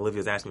her when Olivia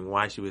was asking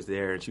why she was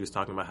there. And she was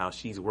talking about how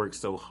she's worked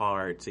so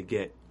hard to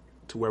get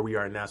to where we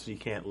are now, so she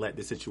can't let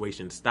the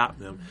situation stop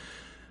them. Mm-hmm.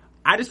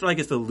 I just feel like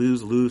it's a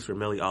lose-lose for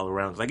Melly all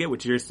around. Because I get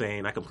what you're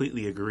saying. I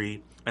completely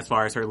agree as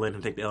far as her letting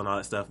him take the L and all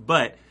that stuff.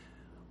 But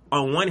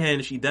on one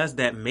hand, if she does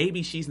that,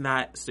 maybe she's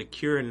not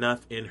secure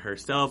enough in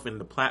herself and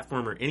the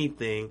platform or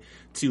anything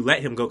to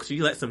let him go. Because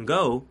she lets him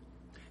go.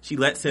 She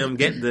lets him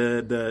get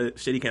the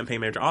shitty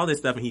campaign manager, all this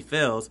stuff, and he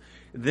fails.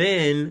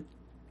 Then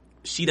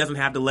she doesn't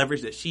have the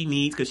leverage that she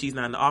needs because she's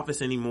not in the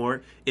office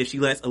anymore. If she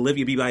lets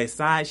Olivia be by his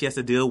side, she has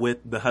to deal with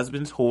the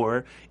husband's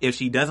whore. If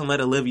she doesn't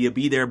let Olivia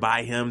be there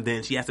by him,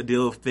 then she has to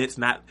deal with Fitz.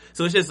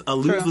 So it's just a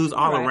lose-lose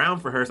all around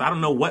for her. So I don't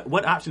know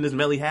what option does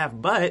Melly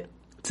have but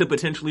to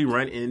potentially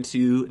run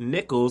into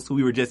Nichols, who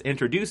we were just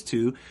introduced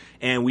to.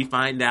 And we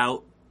find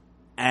out,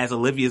 as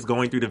Olivia's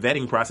going through the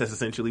vetting process,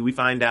 essentially, we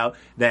find out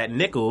that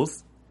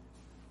Nichols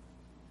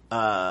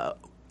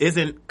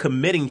isn't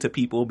committing to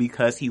people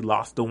because he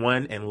lost the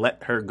one and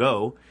let her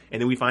go. And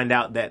then we find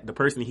out that the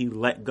person he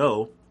let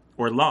go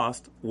or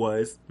lost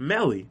was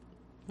Melly.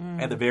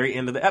 at the very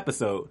end of the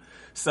episode.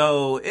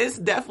 So it's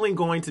definitely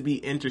going to be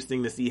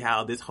interesting to see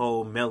how this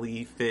whole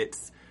Melly,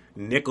 Fitz,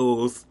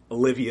 Nichols,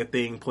 Olivia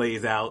thing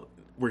plays out.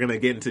 We're going to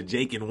get into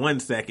Jake in 1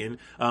 second.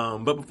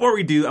 But before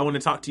we do, I want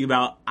to talk to you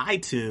about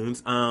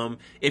iTunes.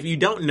 If you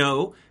don't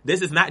know,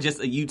 this is not just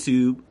a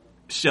YouTube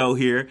show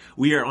here.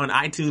 We are on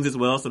iTunes as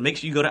well. So make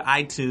sure you go to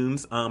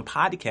iTunes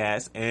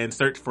podcast and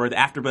search for the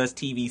AfterBuzz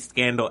TV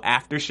Scandal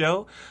After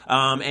Show.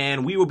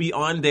 And we will be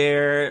on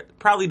there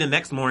probably the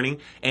next morning.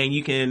 And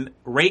you can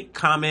rate,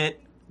 comment,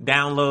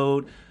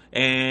 download,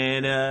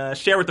 and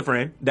share with a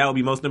friend. That would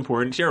be most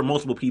important. Share with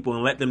multiple people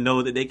and let them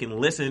know that they can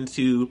listen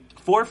to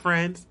 4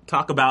 friends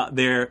talk about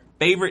their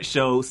favorite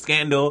show,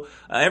 Scandal,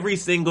 every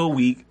single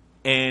week.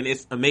 And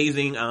it's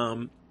amazing.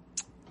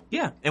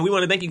 Yeah, and we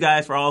want to thank you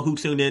guys for all who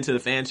tuned in to the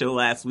fan show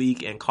last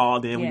week and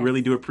called in. Yes. We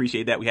really do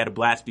appreciate that. We had a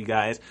blast with you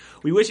guys.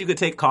 We wish you could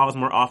take calls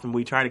more often.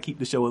 We try to keep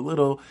the show a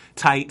little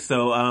tight.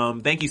 So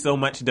thank you so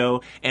much,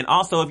 though. And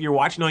also, if you're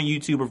watching on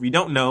YouTube or if you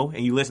don't know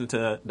and you listen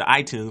to the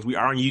iTunes, we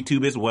are on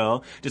YouTube as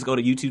well. Just go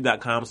to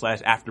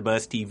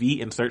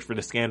youtube.com/AfterBuzzTV and search for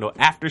the Scandal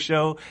After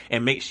Show.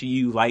 And make sure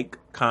you like,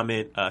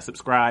 comment,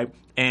 subscribe,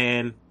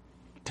 and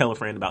tell a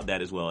friend about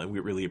that as well, and we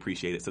really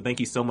appreciate it. So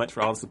thank you so much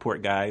for all the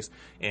support, guys.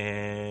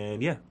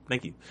 And yeah,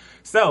 thank you.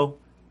 So,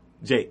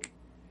 Jake,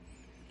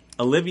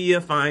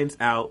 Olivia finds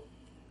out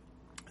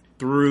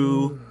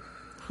through...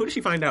 Who did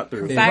she find out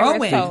through?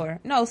 Cyrus told her.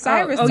 No,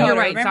 Cyrus told her. You're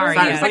right. Remember?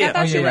 Sorry. Cyrus, I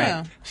thought you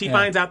knew. She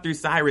finds out through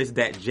Cyrus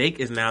that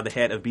Jake is now the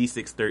head of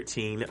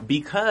B613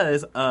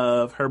 because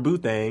of her boo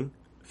thing.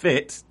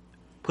 Fitz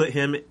put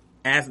him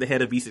as the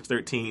head of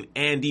B613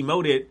 and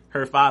demoted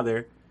her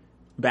father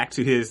back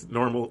to his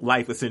normal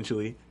life,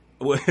 essentially,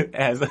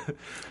 as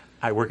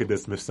I work at the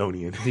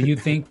Smithsonian. Do you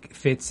think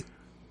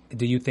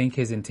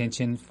his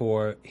intention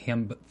for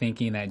him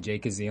thinking that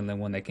Jake is the only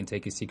one that can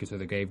take his secrets to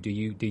the grave, do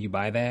you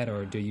buy that,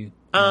 or do you?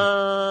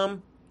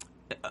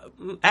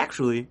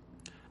 Actually,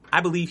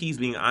 I believe he's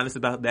being honest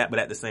about that, but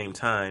at the same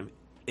time,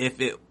 if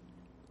it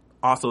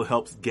also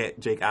helps get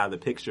Jake out of the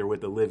picture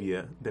with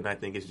Olivia, then I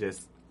think it's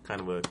just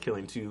kind of a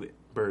killing 2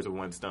 birds with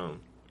 1 stone.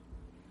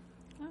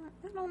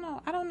 I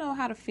don't know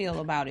how to feel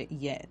about it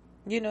yet.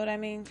 You know what I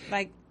mean?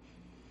 Like,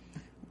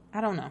 I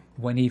don't know.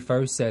 When he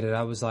first said it,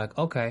 I was like,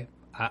 okay,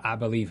 I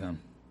believe him.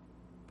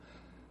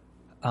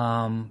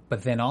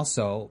 But then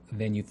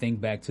you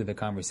think back to the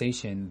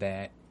conversation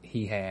that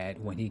he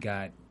had when he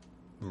got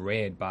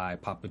read by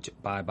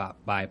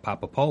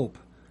Papa Pope.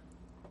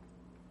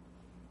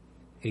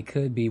 It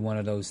could be one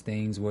of those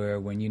things where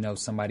when you know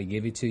somebody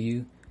give it to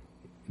you,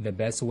 the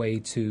best way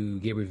to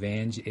get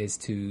revenge is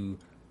to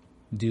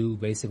do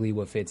basically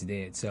what Fitz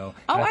did. So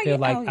I feel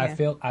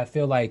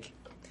like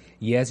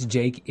yes,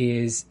 Jake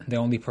is the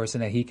only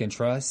person that he can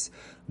trust,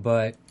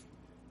 but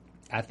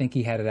I think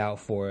he had it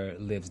out for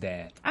Liv's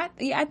dad. I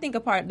think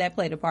that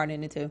played a part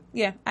in it too.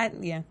 Yeah.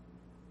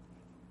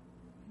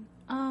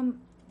 I'm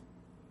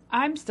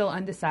still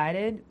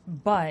undecided,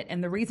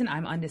 and the reason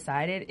I'm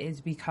undecided is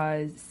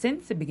because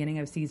since the beginning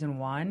of season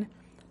 1,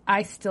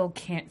 I still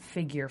can't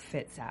figure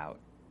Fitz out.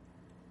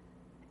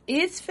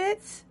 Is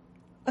Fitz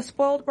a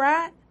spoiled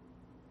brat?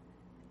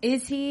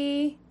 Is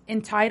he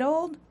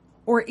entitled,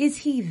 or is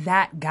he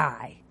that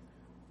guy?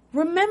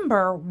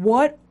 Remember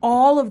what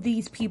all of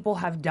these people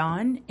have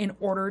done in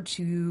order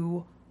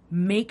to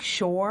make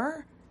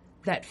sure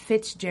that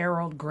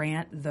Fitzgerald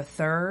Grant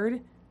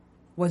III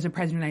was the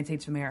President of the United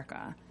States of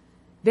America.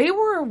 They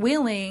were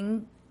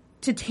willing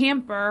to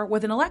tamper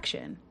with an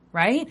election,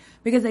 right?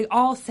 Because they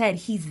all said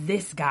he's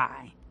this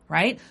guy.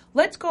 Right?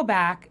 Let's go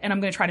back, and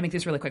I'm going to try to make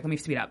this really quick. Let me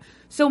speed up.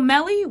 So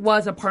Melly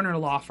was a partner at a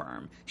law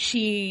firm.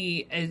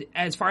 She,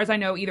 as far as I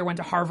know, either went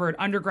to Harvard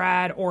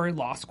undergrad or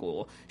law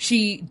school.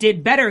 She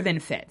did better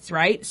than Fitz,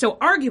 right? So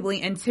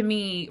arguably, and to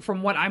me,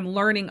 from what I'm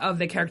learning of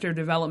the character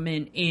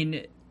development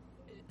in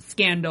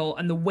Scandal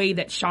and the way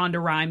that Shonda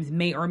Rhimes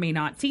may or may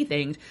not see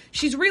things,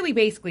 she's really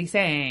basically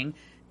saying,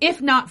 if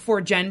not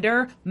for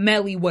gender,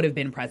 Melly would have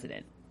been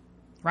president,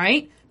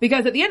 right?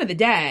 Because at the end of the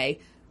day,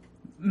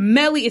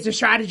 Melly is a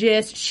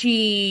strategist.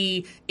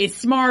 She is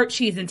smart.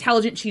 She's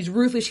intelligent. She's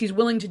ruthless. She's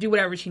willing to do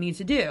whatever she needs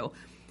to do.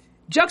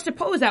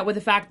 Juxtapose that with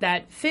the fact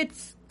that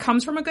Fitz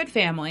comes from a good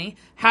family,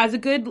 has a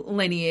good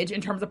lineage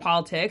in terms of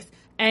politics,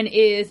 and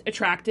is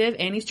attractive,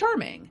 and he's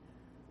charming.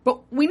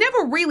 But we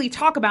never really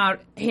talk about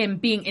him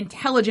being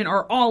intelligent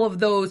or all of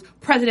those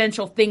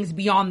presidential things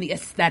beyond the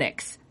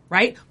aesthetics,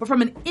 right? But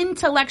from an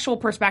intellectual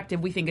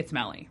perspective, we think it's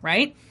Melly,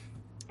 right?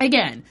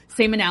 Again,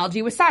 same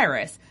analogy with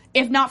Cyrus.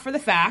 If not for the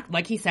fact,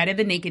 like he said in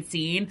the naked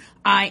scene,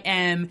 I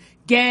am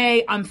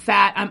gay, I'm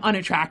fat, I'm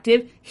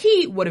unattractive,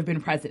 he would have been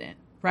president,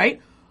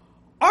 right?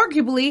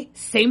 Arguably,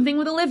 same thing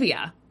with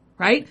Olivia,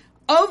 right?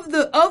 Of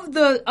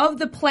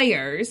the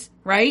players,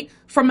 right?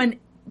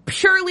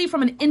 Purely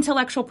from an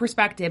intellectual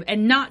perspective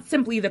and not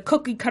simply the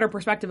cookie cutter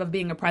perspective of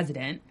being a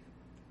president.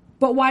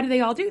 But why do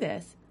they all do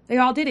this? They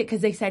all did it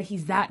because they said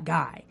he's that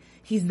guy.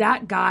 He's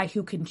that guy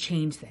who can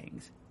change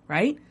things,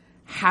 right?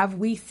 Have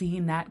we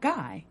seen that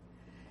guy?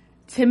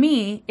 To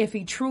me, if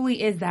he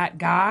truly is that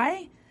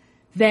guy,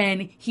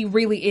 then he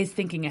really is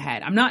thinking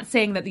ahead. I'm not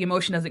saying that the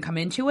emotion doesn't come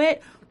into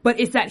it, but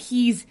it's that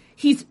he's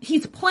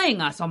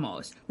playing us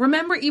almost.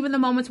 Remember even the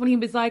moments when he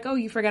was like, oh,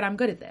 you forget I'm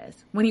good at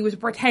this. When he was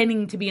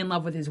pretending to be in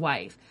love with his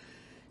wife.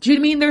 Do you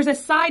know what I mean? There's a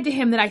side to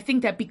him that I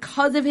think that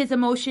because of his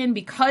emotion,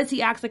 because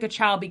he acts like a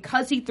child,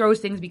 because he throws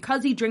things,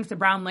 because he drinks the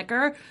brown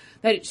liquor,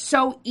 that it's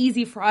so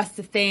easy for us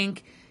to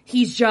think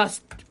he's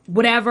just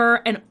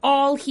whatever, and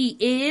all he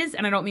is,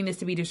 and I don't mean this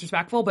to be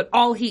disrespectful, but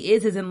all he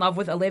is in love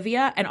with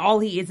Olivia, and all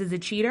he is a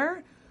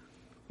cheater.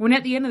 When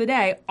at the end of the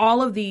day,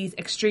 all of these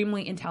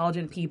extremely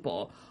intelligent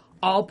people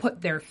all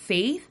put their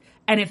faith,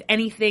 and if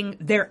anything,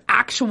 their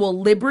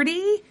actual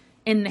liberty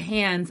in the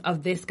hands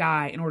of this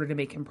guy in order to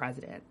make him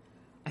president.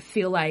 I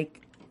feel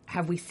like,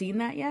 have we seen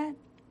that yet?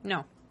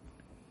 No.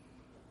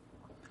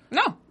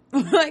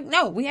 Like,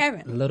 no, we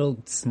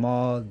haven't.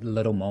 Small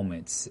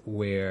moments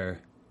where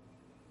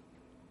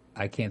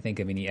I can't think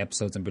of any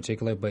episodes in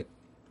particular, but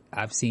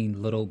I've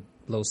seen little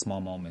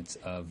small moments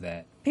of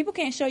that. People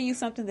can't show you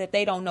something that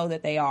they don't know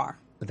that they are.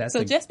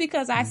 But just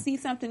because I see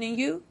something in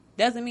you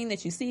doesn't mean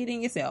that you see it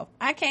in yourself.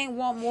 I can't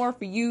want more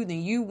for you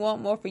than you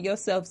want more for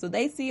yourself. So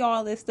they see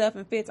all this stuff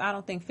in Fitz. I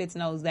don't think Fitz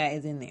knows that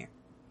is in there.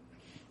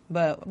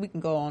 But we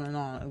can go on and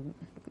on.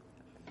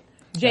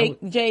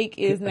 Jake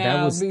is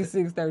now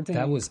B613.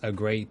 That was a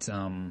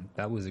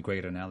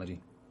great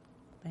analogy.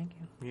 Thank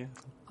you. Yeah.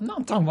 No,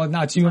 I'm talking about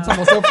not you. I'm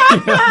talking about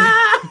Sophie.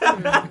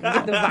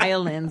 Get the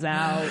violins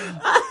out.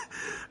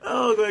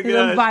 Oh my The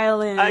gosh.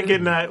 violin. I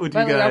cannot with you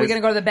Are we guys.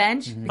 going to go to the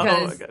bench?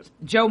 Because my gosh.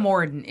 Joe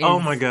Morden is Oh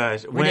my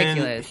gosh.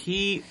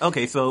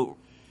 ridiculous. So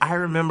I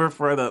remember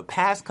for the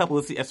past couple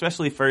of seasons,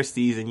 especially first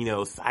season,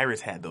 Cyrus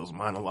had those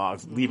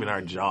monologues, leaving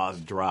our jaws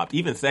dropped,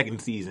 even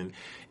second season.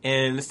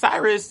 And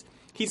Cyrus,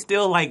 he's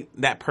still like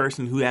that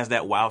person who has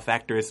that wow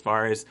factor as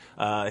far as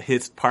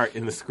his part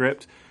in the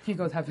script. He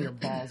goes, have your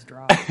balls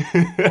drop.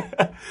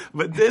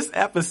 But this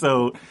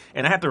episode,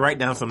 and I have to write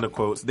down some of the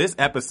quotes, this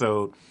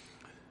episode,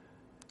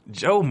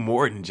 Joe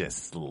Morton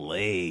just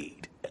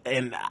slayed.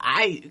 And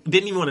I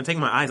didn't even want to take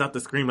my eyes off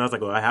the screen. I was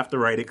like, well, I have to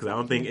write it because I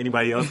don't think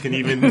anybody else can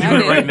even do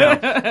it right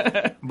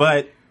now.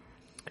 But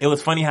it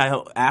was funny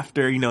how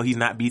after, he's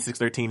not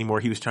B613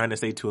 anymore, he was trying to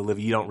say to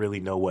Olivia, you don't really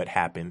know what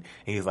happened.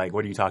 And he's like,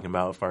 what are you talking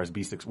about as far as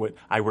B6?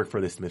 I work for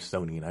the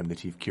Smithsonian. I'm the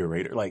chief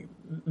curator. Like,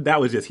 that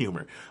was just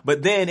humor.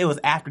 But then it was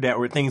after that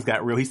where things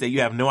got real. He said,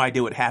 you have no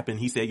idea what happened.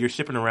 He said, you're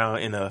shipping around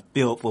in a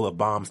field full of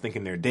bombs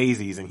thinking they're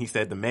daisies. And he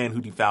said, the man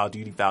who defiled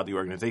you defiled the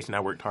organization I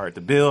worked hard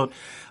to build.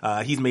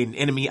 He's made an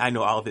enemy. I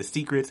know all of his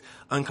secrets.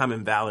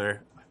 Uncommon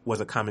valor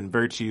was a common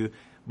virtue.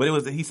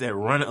 But he said,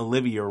 run,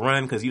 Olivia,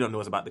 run, because you don't know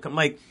what's about to come.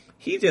 Like,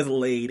 he just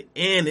laid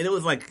in, and it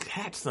was like,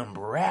 catch some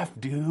breath,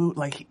 dude.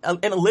 Like,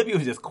 and Olivia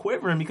was just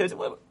quivering because,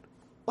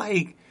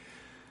 like.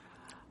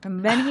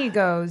 And then he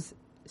goes,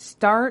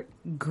 start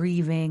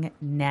grieving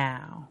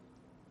now.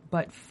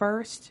 But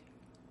first,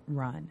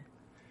 run.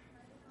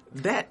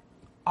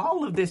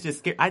 All of this just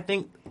scared. I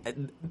think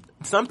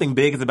something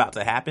big is about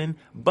to happen.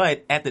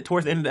 But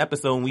towards the end of the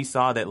episode, when we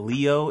saw that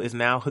Leo is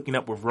now hooking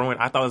up with Rowan,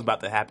 I thought it was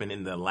about to happen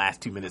in the last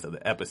 2 minutes of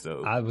the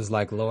episode. I was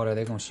like, Lord, are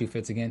they going to shoot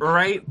Fitz again?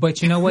 Right.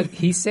 But you know what?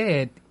 He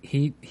said,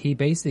 he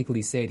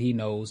basically said he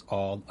knows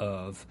all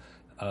of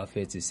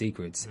Fitz's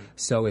secrets. Mm-hmm.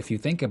 So if you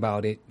think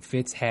about it,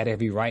 Fitz had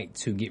every right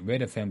to get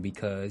rid of him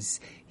because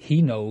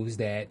he knows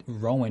that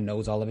Rowan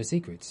knows all of his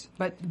secrets.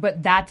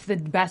 But that's the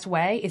best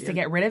way is to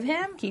get rid of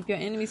him? Keep your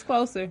enemies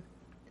closer.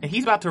 And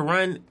he's about to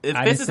run. If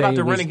Fitz is about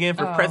to run again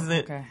for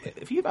president,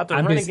 if he's about to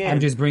run again,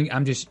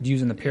 I'm just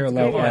using the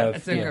parallel.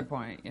 That's a good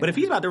point. Yeah. But if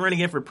he's about to run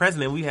again for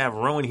president, we have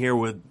Rowan here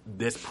with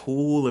this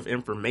pool of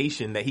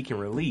information that he can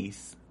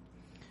release.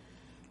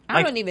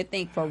 I don't even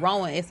think for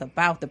Rowan it's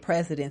about the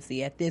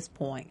presidency at this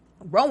point.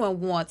 Rowan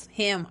wants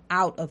him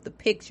out of the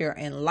picture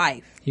in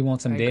life. He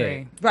wants him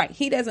dead. Right.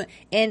 He doesn't.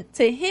 And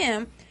to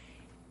him,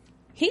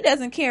 he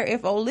doesn't care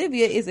if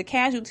Olivia is a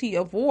casualty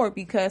of war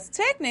because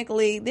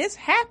technically this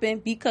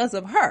happened because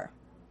of her.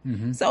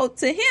 Mm-hmm. So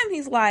to him,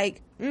 he's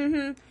like,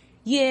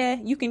 yeah,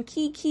 you can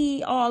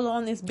key all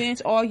on this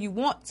bench all you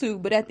want to,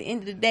 but at the end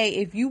of the day,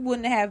 if you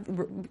wouldn't have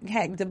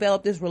had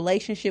developed this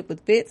relationship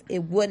with Fitz,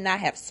 it would not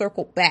have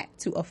circled back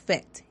to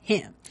affect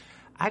him.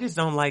 I just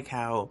don't like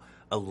how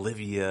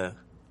Olivia,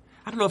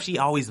 I don't know if she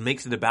always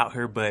makes it about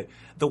her, but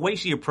the way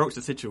she approached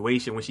the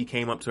situation when she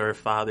came up to her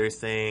father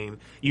saying,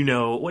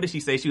 what did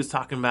she say? She was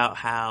talking about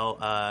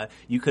how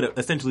you could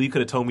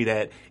have told me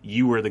that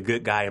you were the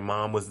good guy and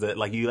mom was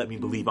you let me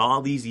believe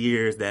all these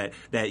years that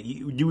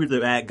you were the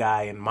bad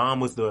guy and mom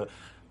was the.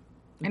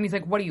 And he's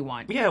like, what do you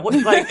want? Yeah, get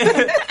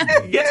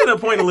to the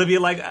point, Olivia.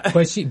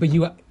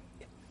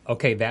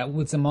 Okay, that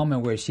was a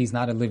moment where she's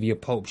not Olivia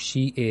Pope.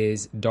 She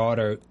is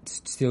daughter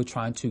still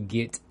trying to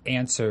get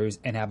answers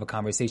and have a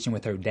conversation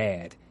with her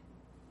dad.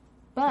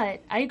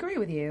 But I agree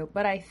with you.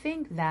 But I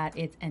think that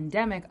it's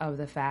endemic of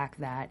the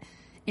fact that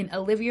in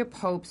Olivia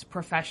Pope's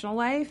professional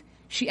life,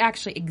 she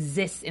actually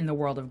exists in the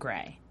world of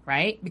gray,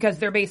 right? Because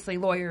they're basically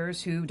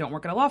lawyers who don't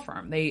work at a law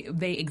firm. They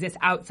exist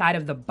outside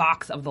of the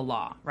box of the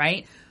law,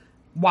 right?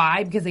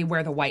 Why? Because they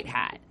wear the white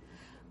hat.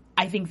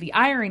 I think the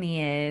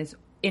irony is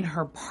in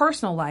her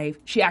personal life,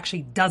 she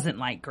actually doesn't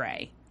like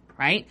Gray,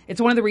 right? It's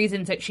one of the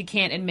reasons that she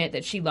can't admit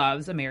that she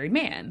loves a married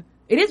man.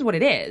 It is what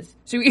it is.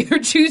 So you either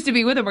choose to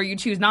be with him or you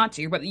choose not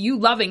to. But you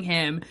loving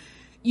him,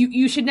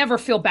 you should never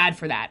feel bad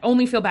for that.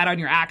 Only feel bad on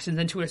your actions.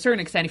 And to a certain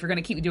extent, if you're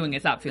going to keep doing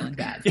it, stop feeling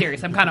bad.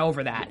 Serious, I'm kind of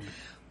over that.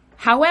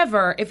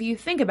 However, if you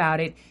think about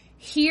it,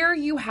 here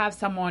you have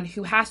someone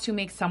who has to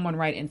make someone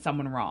right and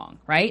someone wrong,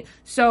 right?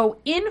 So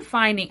in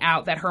finding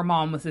out that her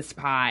mom was a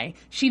spy,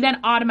 she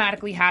then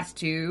automatically has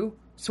to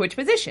switch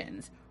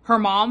positions. Her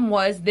mom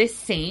was this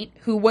saint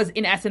who was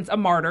in essence a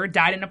martyr,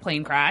 died in a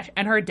plane crash,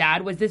 and her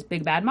dad was this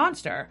big bad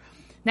monster.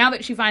 Now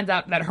that she finds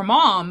out that her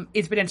mom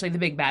is potentially the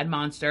big bad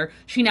monster,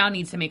 she now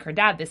needs to make her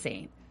dad the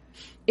saint.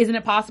 Isn't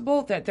it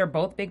possible that they're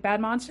both big bad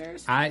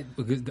monsters? I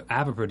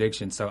have a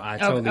prediction, so I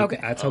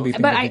totally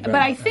think. But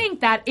I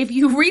think that if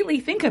you really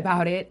think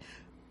about it,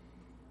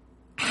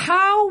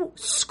 how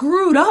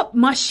screwed up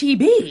must she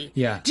be?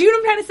 Yeah. Do you know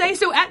what I'm trying to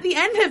say? So at the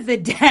end of the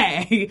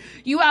day,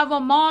 you have a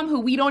mom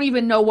who we don't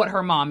even know what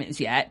her mom is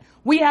yet.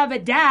 We have a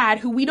dad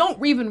who we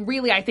don't even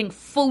really, I think,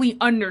 fully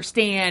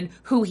understand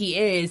who he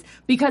is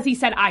because he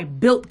said, I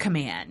built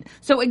command.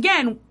 So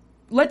again,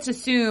 let's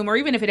assume, or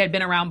even if it had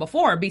been around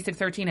before,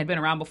 B613 had been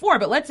around before,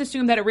 but let's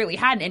assume that it really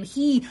hadn't, and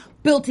he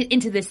built it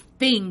into this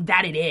thing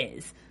that it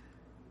is.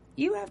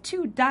 You have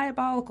two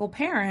diabolical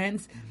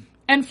parents,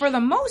 and for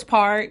the most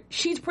part,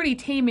 she's pretty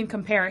tame in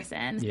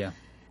comparison. Yeah.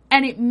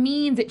 And it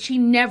means that she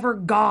never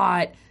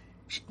got,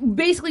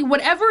 basically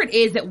whatever it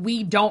is that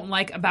we don't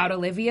like about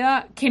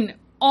Olivia can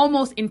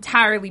almost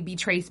entirely be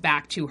traced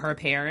back to her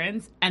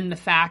parents and the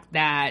fact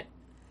that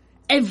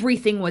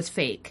everything was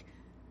fake.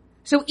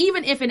 So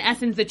even if, in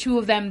essence, the two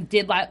of them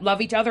did love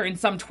each other in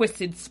some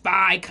twisted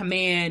spy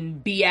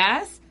command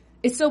BS,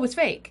 it still was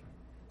fake.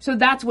 So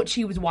that's what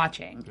she was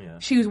watching. Yeah.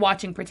 She was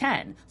watching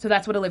pretend. So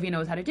that's what Olivia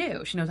knows how to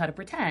do. She knows how to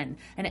pretend.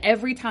 And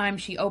every time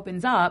she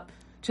opens up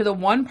to the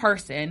one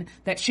person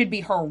that should be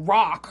her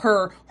rock,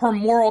 her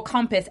moral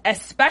compass,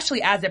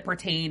 especially as it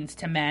pertains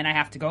to men, I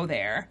have to go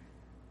there.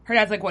 Her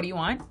dad's like, what do you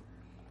want?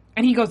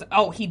 And he goes,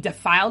 oh, he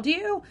defiled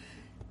you?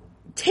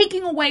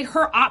 Taking away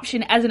her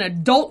option as an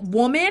adult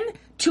woman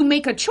to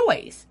make a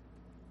choice,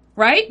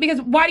 right?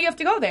 Because why do you have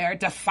to go there?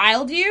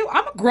 Defiled you?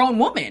 I'm a grown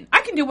woman.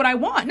 I can do what I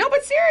want. No,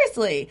 but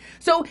seriously.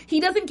 So he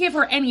doesn't give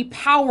her any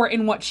power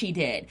in what she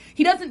did.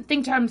 He doesn't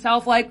think to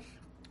himself like,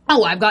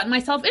 oh, I've gotten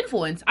myself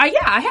influenced. I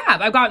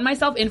have. I've gotten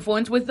myself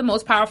influenced with the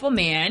most powerful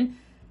man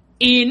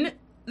in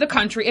the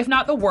country, if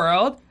not the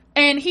world.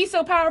 And he's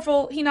so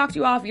powerful, he knocked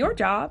you off your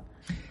job.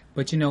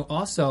 But,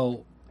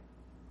 also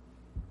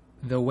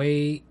the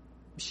way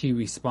she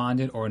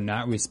responded or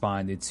not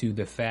responded to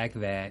the fact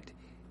that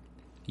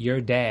your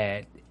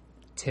dad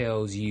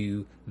tells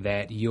you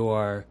that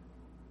your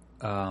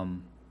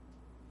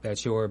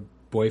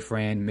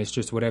boyfriend,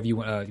 mistress, whatever you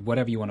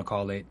want to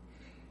call it,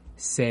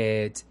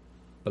 said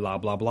blah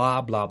blah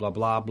blah blah blah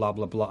blah blah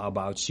blah blah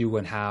about you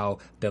and how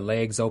the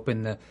legs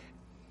open.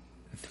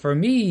 For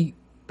me,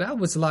 that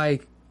was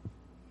like,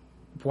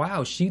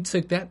 wow, she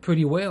took that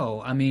pretty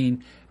well. I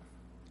mean,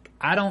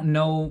 I don't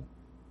know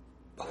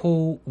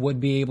who would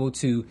be able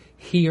to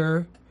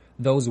hear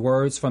those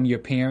words from your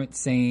parents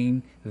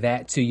saying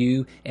that to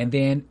you, and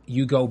then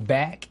you go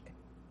back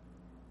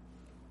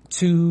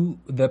to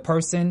the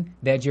person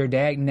that your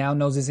dad now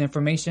knows this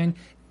information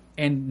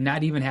and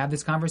not even have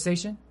this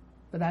conversation?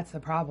 But that's the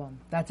problem.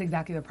 That's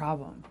exactly the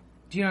problem.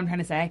 Do you know what I'm trying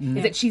to say? Mm-hmm.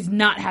 Is that she's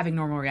not having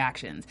normal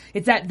reactions.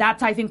 It's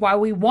that's, I think, why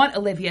we want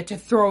Olivia to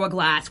throw a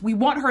glass. We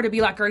want her to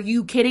be like, are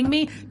you kidding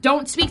me?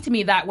 Don't speak to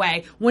me that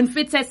way. When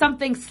Fitz says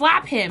something,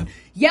 slap him,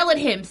 yell at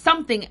him,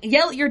 something,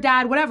 yell at your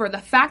dad, whatever. The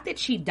fact that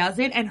she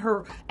doesn't and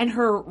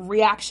her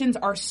reactions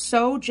are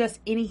so just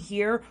in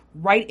here,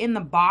 right in the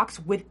box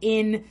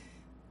within.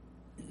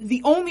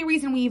 The only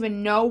reason we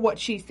even know what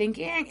she's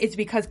thinking is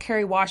because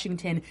Kerry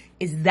Washington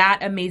is that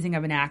amazing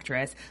of an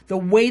actress. The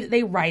way that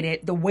they write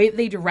it, the way that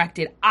they direct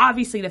it,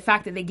 obviously the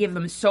fact that they give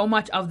them so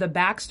much of the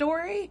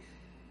backstory,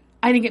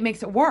 I think it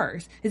makes it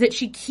worse, is that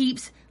she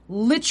keeps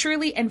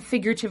literally and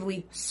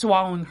figuratively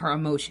swallowing her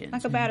emotions.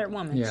 Like a battered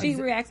woman. Yeah. She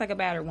reacts like a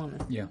battered woman.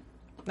 Yeah.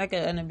 Like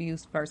an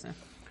abused person.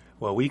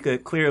 Well, we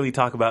could clearly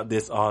talk about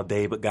this all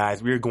day, but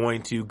guys, we're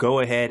going to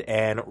go ahead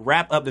and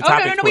wrap up the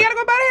topic. No, we gotta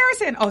go back to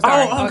Harrison. Oh,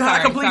 sorry. Oh, God,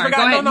 I completely forgot.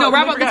 Go ahead. No,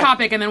 wrap up the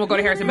topic and then we'll go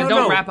to Harrison, but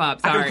don't wrap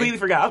up. Sorry. I completely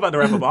forgot. I was about to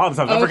wrap up all the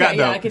time. I forgot,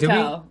 though. Yeah, I could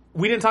tell.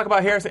 We didn't talk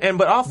about Harrison,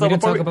 but also... We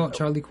didn't talk about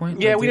Charlie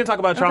Quinn? Yeah, we didn't talk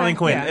about Charlie and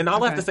Quinn. Yeah, and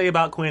all I have to say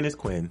about Quinn is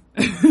Quinn.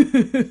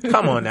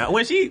 Come on now.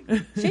 When she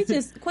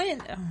just...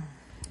 Quinn...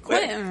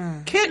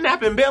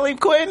 Kidnapping Billy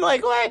Quinn,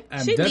 like what?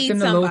 She needs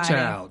somebody. Little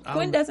child.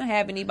 Quinn doesn't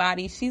have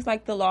anybody. She's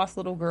like the lost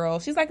little girl.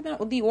 She's like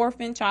the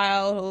orphan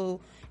child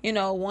who,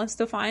 wants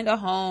to find a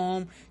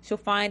home. She'll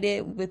find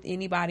it with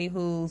anybody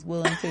who's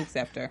willing to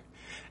accept her.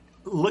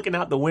 Looking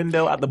out the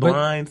window, out the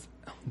blinds.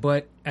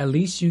 But at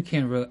least you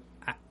can...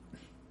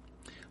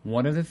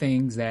 One of the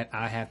things that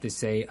I have to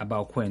say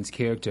about Quinn's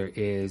character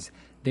is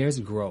there's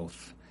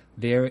growth.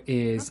 There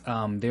is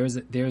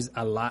there's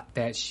a lot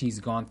that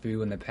she's gone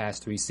through in the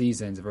past 3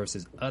 seasons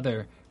versus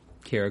other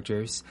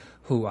characters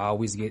who I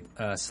always get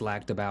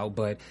slacked about,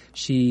 but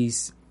she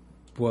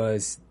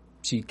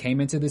came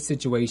into the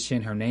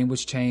situation. Her name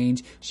was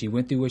changed. She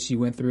went through what she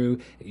went through.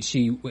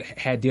 She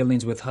had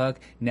dealings with Huck.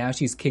 Now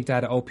she's kicked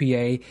out of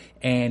OPA,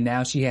 and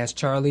now she has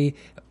Charlie.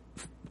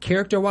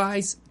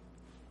 Character-wise,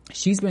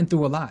 she's been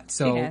through a lot.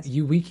 So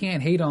we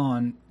can't hate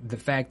on the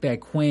fact that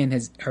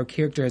her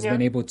character has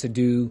been able to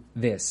do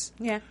this.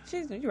 Yeah,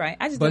 you're right.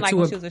 I just didn't like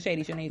when she was a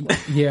shady Shaniqua.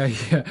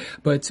 Yeah.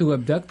 But to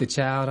abduct the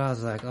child, I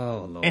was like,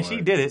 oh, Lord. And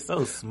she did it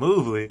so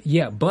smoothly.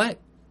 Yeah, but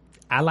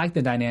I like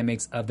the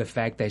dynamics of the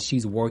fact that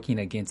she's working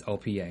against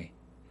OPA.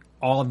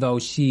 Although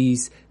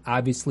she's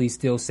obviously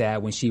still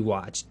sad when she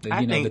watched, the two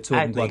of them go out the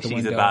window. I think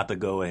she's about to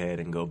go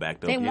ahead and go back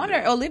to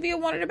OPA. Olivia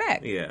wanted her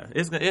back. Yeah,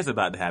 it's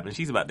about to happen.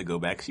 She's about to go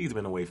back. She's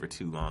been away for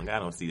too long. I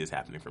don't see this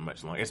happening for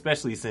much longer,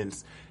 especially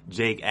since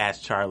Jake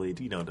asked Charlie,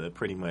 to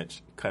pretty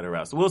much cut her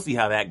out. So we'll see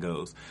how that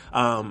goes.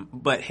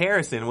 But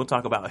Harrison, we'll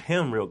talk about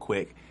him real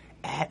quick.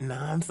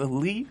 Adnan's a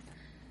leaf.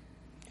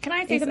 Can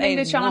I say something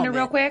to Shonda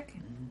real quick?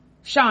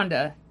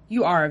 Shonda,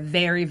 you are a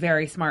very,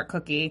 very smart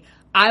cookie.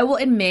 I will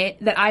admit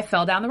that I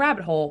fell down the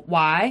rabbit hole.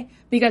 Why?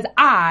 Because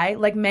I,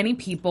 like many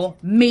people,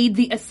 made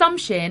the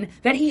assumption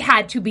that he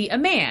had to be a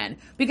man.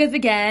 Because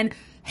again,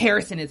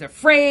 Harrison is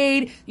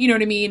afraid, you know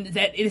what I mean,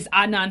 that this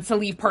Adnan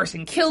Salif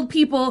person killed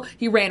people,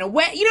 he ran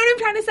away, you know what I'm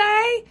trying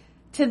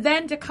to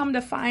say? To come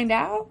to find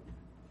out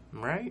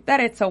that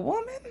it's a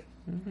woman?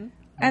 Mm-hmm.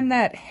 And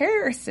that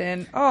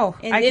Harrison, and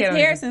it's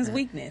Harrison's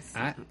weakness.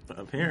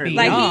 Apparently.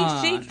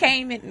 Like, she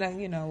came in,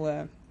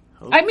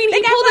 I mean,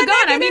 he pulled a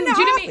gun. I mean, do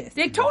you know what I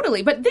mean?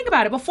 Totally. But think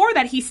about it. Before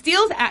that, he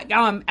steals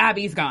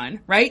Abby's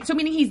gun, right? So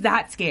meaning he's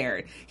that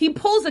scared. He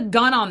pulls a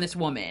gun on this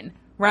woman,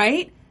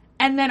 right?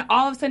 And then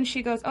all of a sudden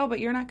she goes, oh,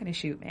 but you're not going to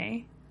shoot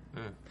me.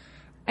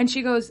 And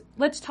she goes,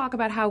 let's talk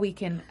about how we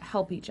can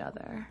help each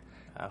other.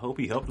 I hope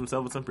he helped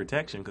himself with some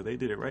protection because they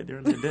did it right there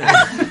in the day.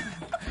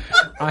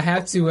 I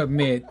have to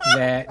admit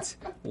that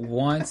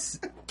once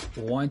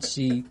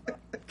she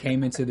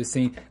came into the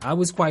scene, I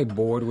was quite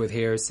bored with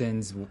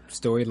Harrison's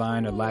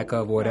storyline or lack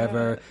of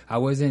whatever. I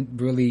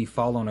wasn't really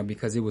following her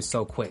because it was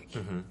so quick.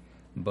 Mm-hmm.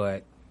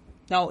 But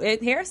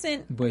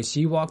Harrison. But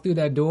she walked through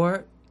that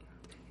door.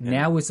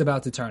 Now it's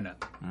about to turn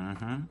up.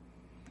 Mm-hmm.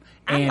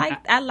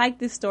 I like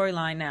this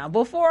storyline now.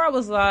 Before I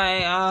was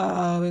like,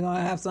 oh, we're going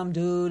to have some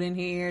dude in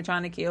here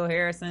trying to kill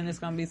Harrison. It's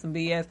going to be some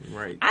BS.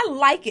 Right. I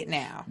like it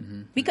now.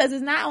 Mm-hmm. Because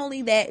it's not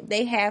only that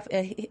they have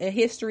a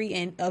history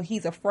and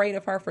he's afraid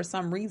of her for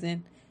some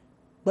reason,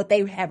 but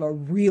they have a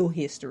real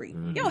history.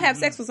 Mm-hmm. You don't have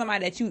sex with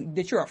somebody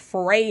that you're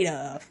afraid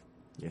of.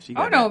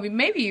 Yeah,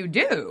 maybe you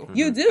do.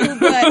 You do,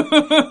 but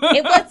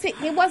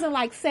it wasn't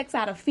like sex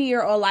out of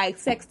fear or like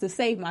sex to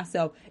save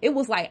myself. It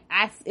was like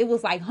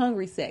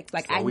hungry sex.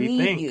 Like, I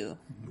need you.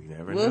 We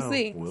never know. We'll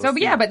see.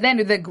 But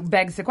then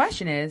begs the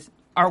question is,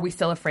 are we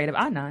still afraid of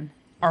Adnan?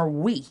 Are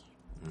we?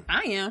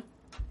 I am.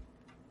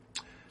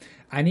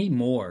 I need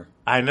more.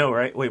 I know,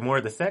 right? Wait, more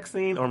of the sex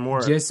scene or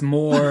more? Just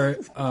more,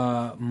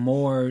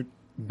 more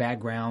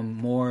background,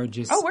 more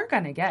just... Oh, we're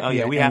going to get it. Oh,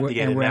 yeah, we have to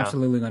get it now. And we're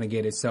absolutely going to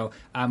get it. So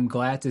I'm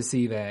glad to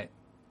see that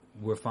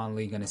we're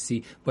finally going to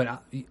see.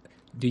 But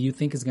do you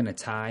think it's going to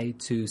tie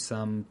to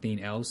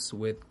something else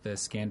with the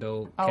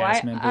Scandal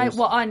cast members?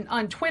 Well,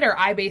 on Twitter,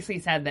 I basically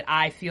said that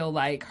I feel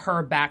like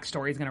her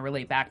backstory is going to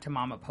relate back to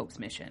Mama Pope's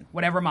mission.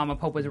 Whatever Mama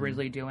Pope was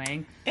originally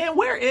doing. And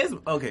where is...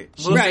 Okay.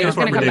 Right, it's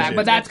going to come back.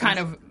 But that's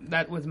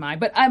that was mine.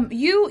 But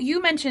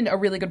you mentioned a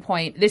really good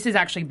point. This is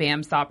actually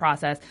Bam's thought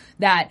process,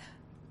 that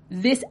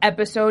this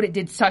episode, it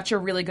did such a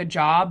really good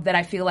job that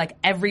I feel like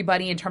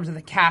everybody in terms of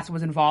the cast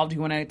was involved.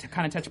 You want to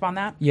kind of touch upon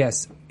that?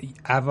 Yes.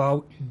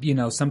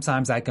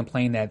 Sometimes I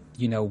complain that,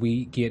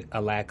 we get a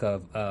lack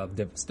of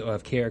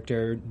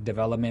character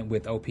development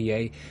with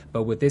OPA.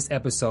 But with this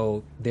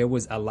episode, there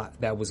was a lot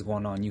that was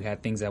going on. You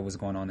had things that was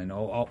going on in the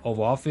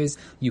Oval Office.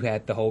 You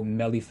had the whole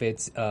Melly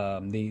Fitz,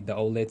 the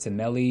Olitz and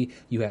Melly.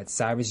 You had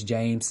Cyrus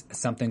James,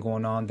 something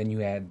going on. Then you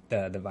had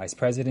the vice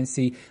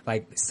presidency.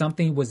 Like,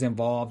 something was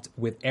involved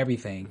with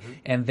everything. Mm-hmm.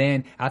 And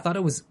then I thought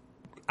it was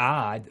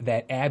odd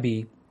that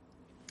Abby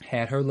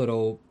had her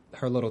little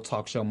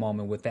talk show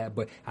moment with that,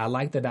 but I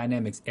like the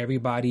dynamics.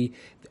 Everybody,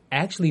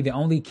 actually, the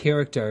only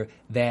character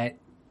that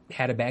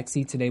had a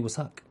backseat today was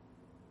Huck.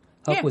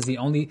 Huck was the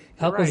only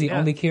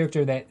only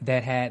character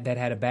that had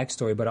a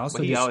backstory, but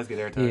also he always get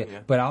airtime. Yeah.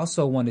 But I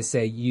also want to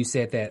say, you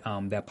said that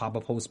that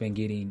Papa Pope's been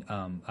getting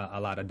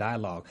a lot of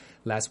dialogue.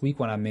 Last week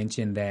when I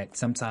mentioned that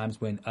sometimes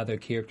when other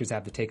characters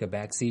have to take a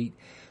backseat,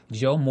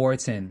 Joe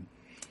Morton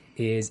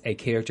is a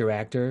character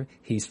actor.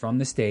 He's from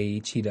the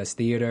stage. He does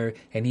theater,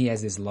 and he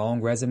has this long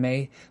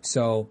resume.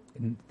 So,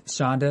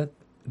 Shonda,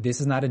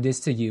 this is not a diss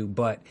to you,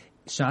 but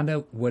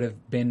Shonda would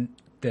have been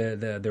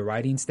the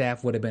writing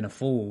staff would have been a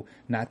fool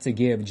not to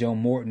give Joe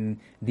Morton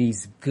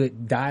these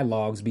good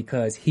dialogues,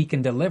 because he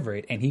can deliver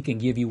it and he can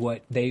give you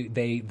what they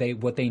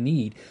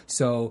need.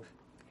 So,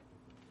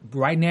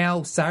 right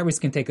now, Cyrus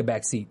can take a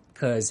back seat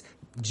because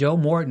Joe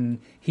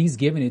Morton, he's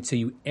giving it to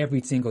you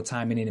every single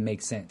time, and it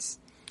makes sense.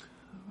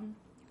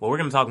 Well, we're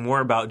going to talk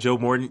more about Joe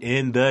Morton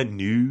in the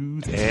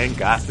news and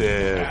gossip.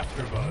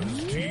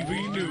 AfterBuzz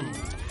TV News.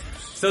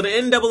 So the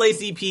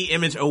NAACP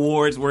Image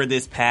Awards were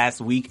this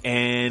past week,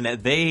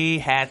 and they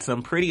had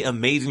some pretty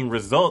amazing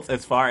results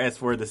as far as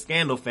for the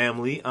Scandal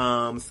family.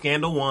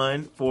 Scandal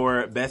won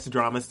for Best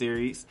Drama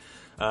Series.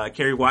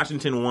 Kerry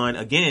Washington won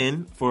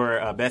again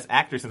for Best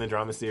Actress in the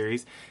Drama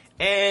Series.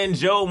 And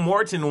Joe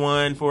Morton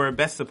won for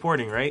Best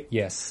Supporting, right?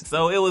 Yes.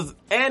 So it was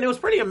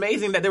pretty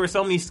amazing that there were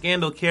so many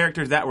Scandal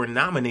characters that were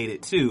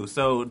nominated too.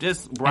 So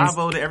just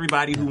bravo to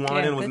everybody who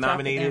won and was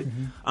nominated.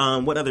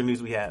 What other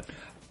news we have?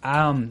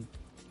 I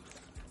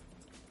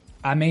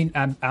mean,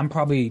 I'm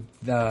probably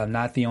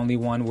not the only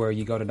one where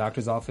you go to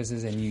doctor's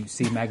offices and you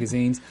see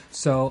magazines.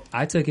 So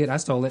I took it, I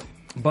stole it,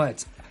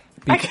 but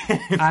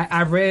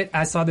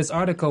I saw this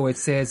article. It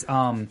says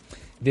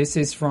this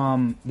is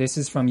from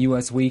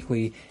US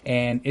Weekly,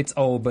 and it's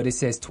old, but it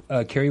says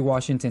Kerry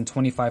Washington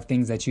 25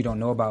 things that you don't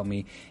know about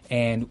me,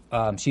 and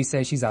she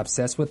says she's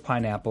obsessed with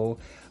pineapple.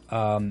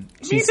 Me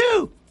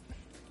too.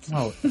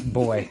 Oh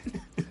boy.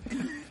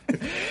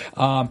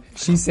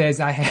 She says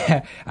I've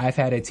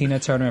had a Tina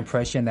Turner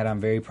impression that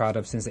I'm very proud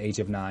of since the age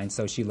of 9.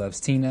 So she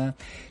loves Tina.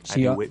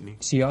 Whitney.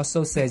 She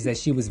also says that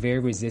she was very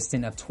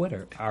resistant of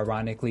Twitter,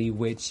 ironically,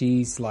 which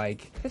she's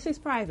like, this is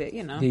private,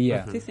 you know.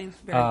 Yeah, this seems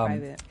very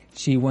private.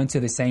 She went to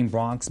the same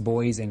Bronx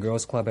Boys and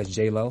Girls Club as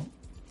J-Lo.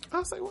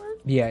 I'll say word.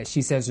 Yeah,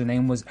 she says her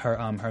name was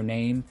her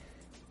name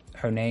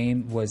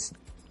was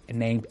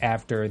named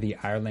after the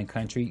Ireland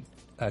county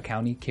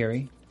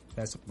Kerry.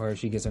 That's where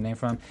she gets her name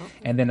from. Okay.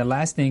 And then the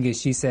last thing is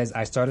she says,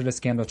 I started a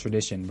Scandal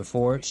tradition.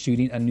 Before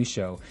shooting a new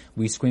show,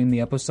 we scream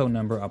the episode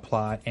number,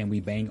 applaud, and we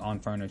bang on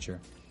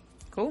furniture.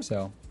 Cool.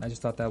 So I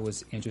just thought that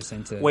was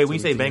interesting to... Wait, when you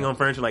say bang on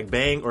furniture like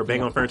bang, or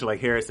bang on furniture like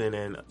Harrison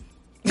and...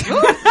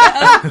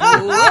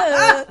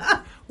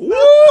 Woo!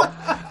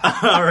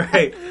 All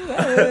right.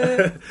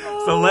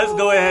 So let's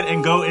go ahead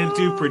and go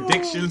into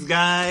predictions,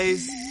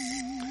 guys.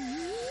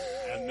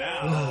 And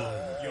now,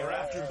 your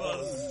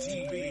AfterBuzz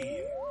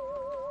TV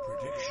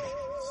predictions.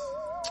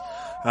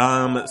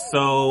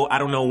 So I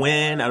don't know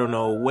when, I don't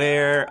know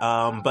where,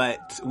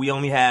 but we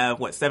only have,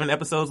 7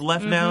 episodes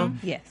left now?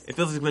 Yes. It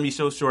feels like it's going to be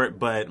so short,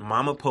 but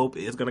Mama Pope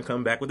is going to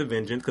come back with a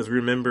vengeance, because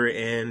remember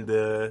in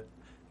the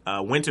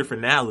winter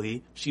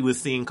finale, she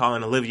was seen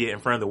calling Olivia in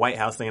front of the White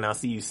House saying, I'll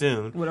see you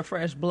soon. With a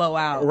fresh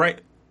blowout. Right.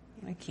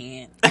 I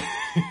can't.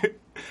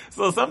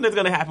 So something's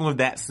going to happen with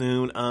that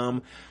soon.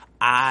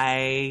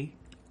 I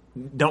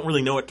don't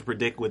really know what to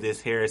predict with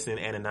this Harrison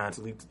and Anon's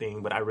Leaks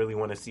thing, but I really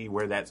want to see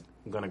where that's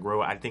going to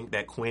grow. I think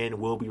that Quinn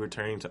will be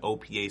returning to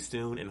OPA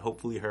soon, and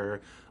hopefully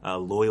her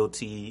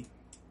loyalty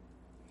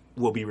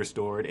will be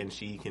restored and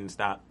she can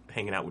stop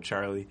hanging out with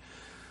Charlie.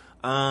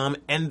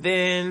 And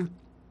then,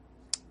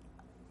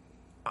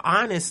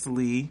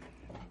 honestly,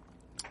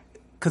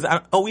 because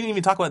we didn't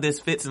even talk about this.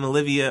 Fitz and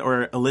Olivia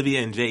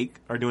and Jake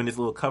are doing this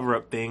little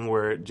cover-up thing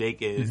where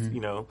Jake is,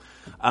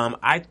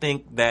 I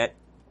think that,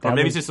 or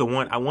maybe it's just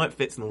I want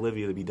Fitz and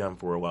Olivia to be done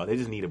for a while. They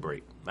just need a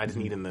break. I just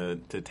need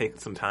them to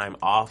take some time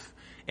off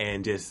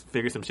and just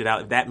figure some shit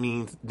out. If that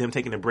means them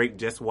taking a break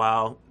just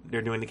while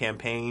they're doing the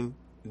campaign,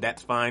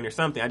 that's fine, or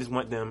something. I just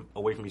want them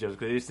away from each other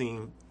because they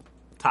seem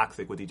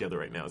toxic with each other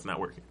right now. It's not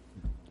working.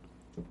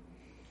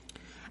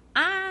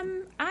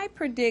 I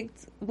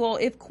predict,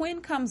 if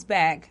Quinn comes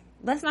back,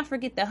 let's not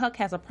forget that Huck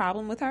has a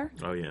problem with her.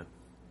 Oh, yeah.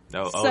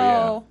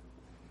 So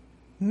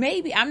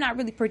maybe, I'm not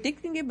really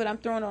predicting it, but I'm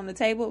throwing it on the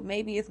table.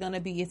 Maybe it's going to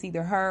be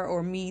either her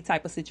or me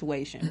type of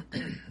situation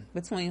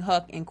between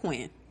Huck and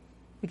Quinn.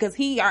 Because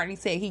he already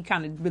said he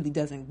kind of really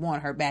doesn't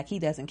want her back. He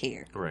doesn't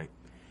care. Right.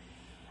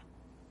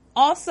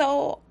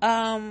 Also,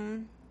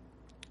 I'm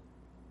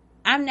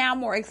now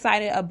more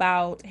excited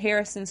about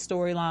Harrison's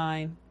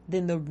storyline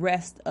than the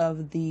rest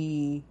of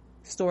the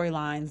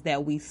storylines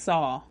that we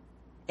saw,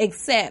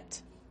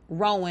 except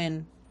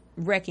Rowan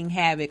wreaking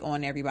havoc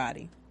on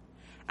everybody.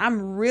 I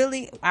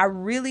really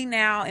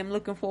now am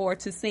looking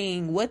forward to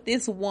seeing what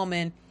this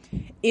woman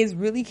is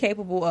really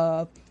capable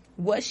of,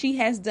 what she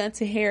has done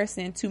to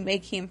Harrison to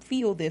make him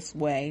feel this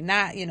way,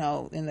 not, in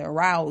the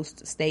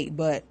aroused state,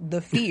 but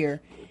the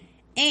fear.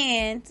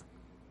 And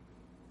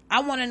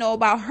I want to know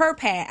about her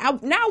past. I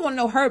want to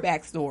know her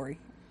backstory.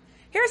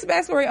 Harrison's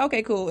backstory,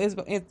 okay, cool,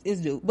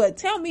 it's due. But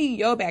tell me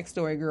your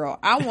backstory, girl.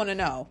 I want to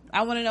know.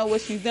 I want to know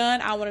what she's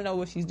done. I want to know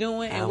what she's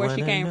doing and where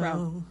she came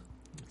from.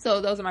 So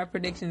those are my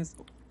predictions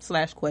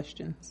 /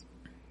 questions.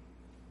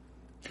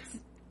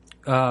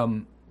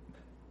 I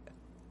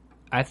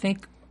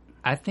think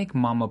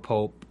Mama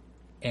Pope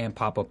and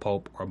Papa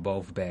Pope are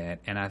both bad,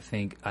 and I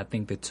think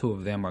the two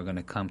of them are going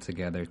to come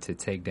together to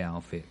take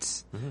down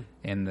Fitz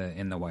in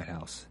the White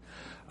House.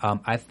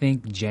 I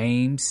think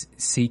James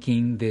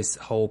seeking this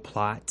whole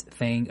plot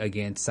thing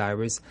against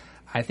Cyrus,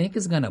 I think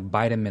is going to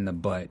bite him in the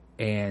butt.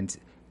 And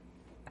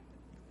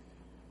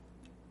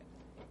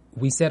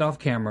we said off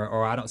camera,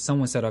 or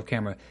someone said off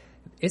camera,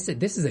 this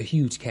is a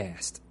huge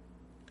cast.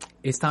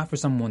 It's time for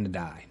someone to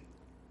die.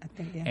 I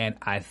think, yeah. And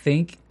I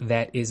think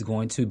that is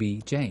going to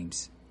be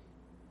James.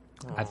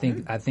 I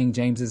think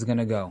James is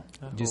gonna go.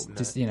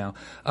 Just you know,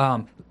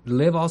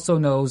 Liv also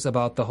knows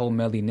about the whole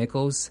Melly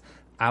Nichols.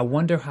 I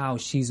wonder how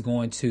she's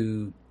going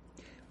to.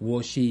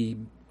 Will she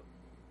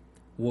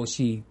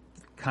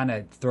kind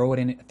of throw it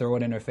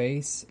in her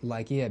face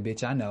like, yeah,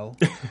 bitch, I know,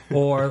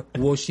 or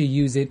will she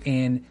use it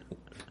in?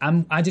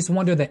 I just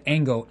wonder the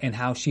angle and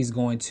how she's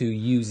going to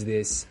use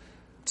this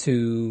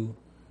to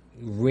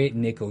rid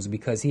Nichols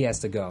because he has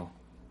to go.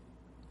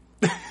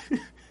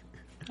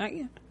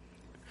 Yeah.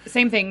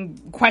 Same thing,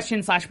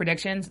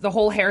 question/predictions. The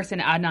whole Harrison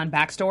Adnan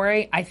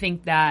backstory, I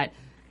think that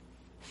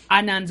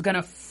Adnan's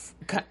going to...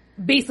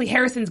 basically,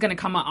 Harrison's going to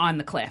come on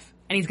the cliff,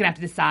 and he's going to have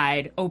to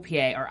decide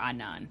OPA or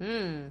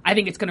Adnan. I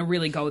think it's going to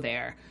really go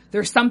there.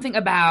 There's something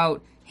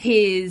about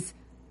his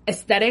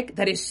aesthetic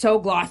that is so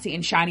glossy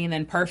and shiny and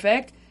then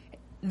perfect.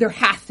 There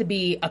has to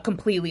be a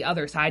completely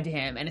other side to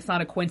him, and it's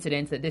not a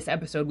coincidence that this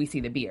episode we see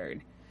the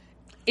beard.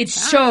 It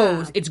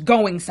shows it's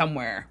going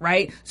somewhere,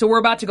 right? So we're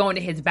about to go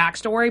into his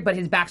backstory, but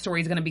his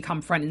backstory is going to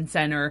become front and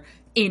center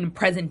in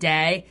present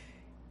day.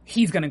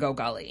 He's going to go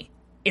gully.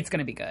 It's going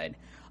to be good.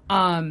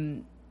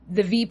 The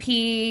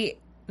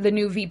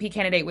new VP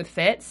candidate with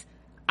Fitz,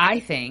 I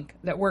think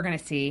that we're going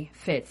to see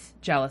Fitz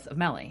jealous of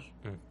Melly.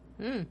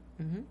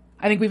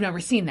 I think we've never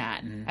seen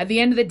that. At the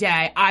end of the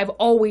day, I've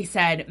always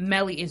said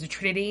Melly is a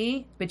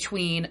trinity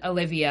between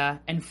Olivia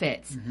and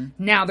Fitz.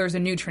 Now there's a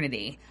new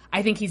trinity.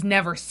 I think he's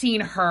never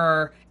seen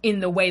her in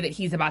the way that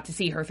he's about to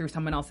see her through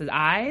someone else's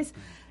eyes.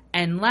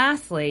 And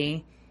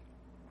lastly,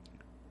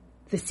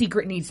 the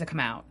secret needs to come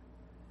out.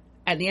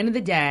 At the end of the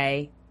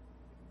day,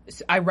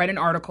 I read an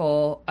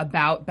article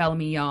about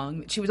Bellamy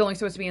Young. She was only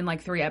supposed to be in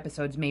like 3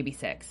 episodes, maybe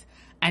 6.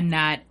 And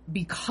that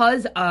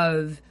because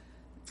of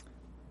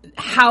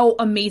how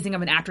amazing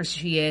of an actress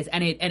she is,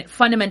 and it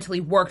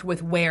fundamentally worked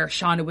with where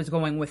Shonda was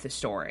going with the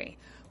story.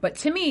 But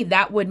to me,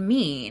 that would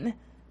mean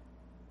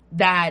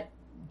that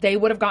they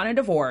would have gotten a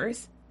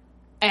divorce,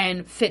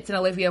 and Fitz and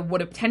Olivia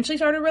would have potentially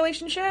started a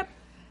relationship.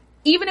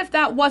 Even if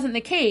that wasn't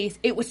the case,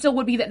 still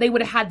would be that they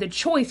would have had the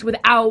choice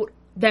without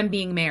them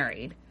being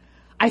married.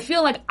 I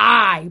feel like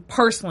I,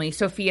 personally,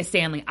 Sophia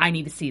Stanley, I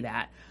need to see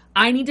that.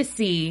 I need to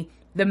see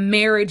the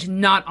marriage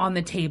not on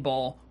the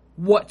table,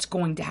 what's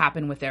going to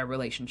happen with their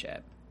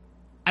relationship.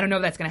 I don't know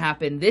if that's going to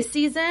happen this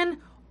season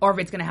or if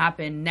it's going to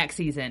happen next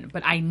season,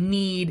 but I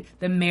need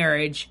the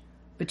marriage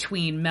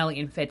between Melly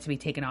and Fitz to be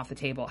taken off the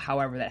table,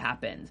 however that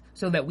happens,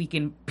 so that we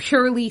can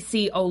purely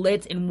see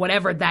Olitz in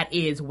whatever that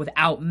is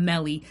without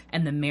Melly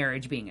and the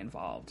marriage being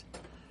involved.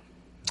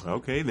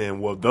 Okay, then.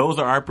 Well, those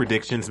are our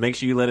predictions. Make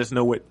sure you let us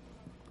know what...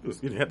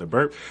 Excuse me, I had to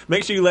burp.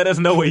 Make sure you let us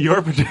know what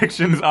your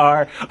predictions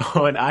are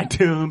on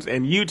iTunes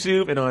and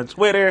YouTube and on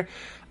Twitter.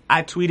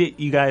 I tweeted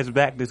you guys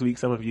back this week,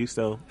 some of you,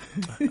 so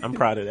I'm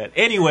proud of that.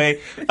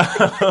 Anyway,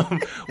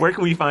 where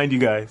can we find you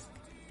guys?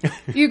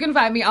 You can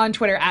find me on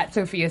Twitter at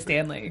Sophia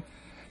Stanley.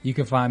 You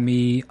can find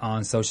me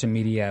on social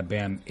media at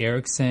Bam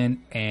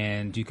Erickson,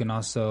 and you can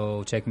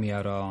also check me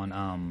out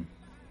on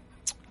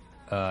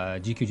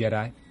GQ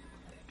Jedi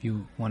if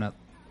you want to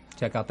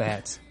check out the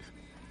hats.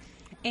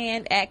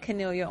 And at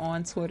Cornelia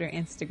on Twitter,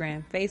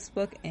 Instagram,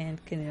 Facebook, and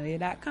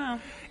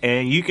Cornelia.com.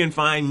 And you can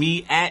find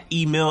me at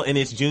Email and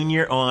It's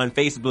Junior on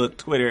Facebook,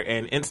 Twitter,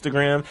 and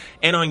Instagram.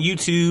 And on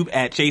YouTube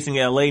at Chasing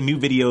LA. New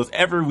videos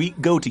every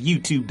week. Go to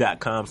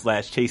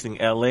youtube.com/Chasing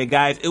LA.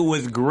 Guys, it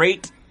was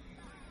great.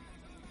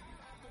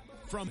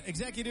 From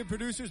executive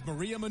producers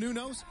Maria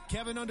Menounos,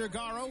 Kevin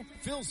Undergaro,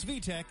 Phil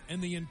Svitek,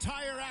 and the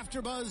entire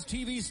AfterBuzz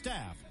TV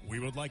staff, we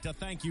would like to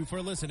thank you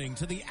for listening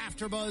to the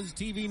AfterBuzz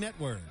TV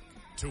network.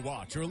 To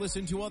watch or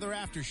listen to other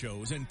after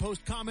shows and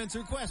post comments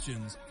or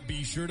questions,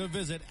 be sure to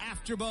visit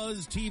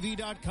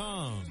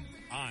AfterBuzzTV.com.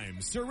 I'm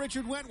Sir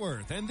Richard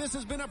Wentworth, and this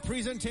has been a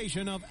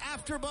presentation of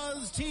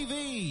AfterBuzz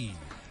TV.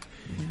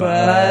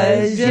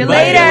 Buzz you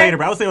later.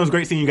 But I was saying it was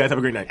great seeing you guys. Have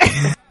a great night.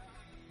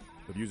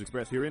 The views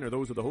expressed herein are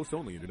those of the host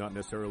only and do not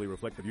necessarily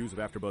reflect the views of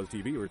AfterBuzz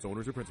TV or its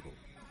owners or principals.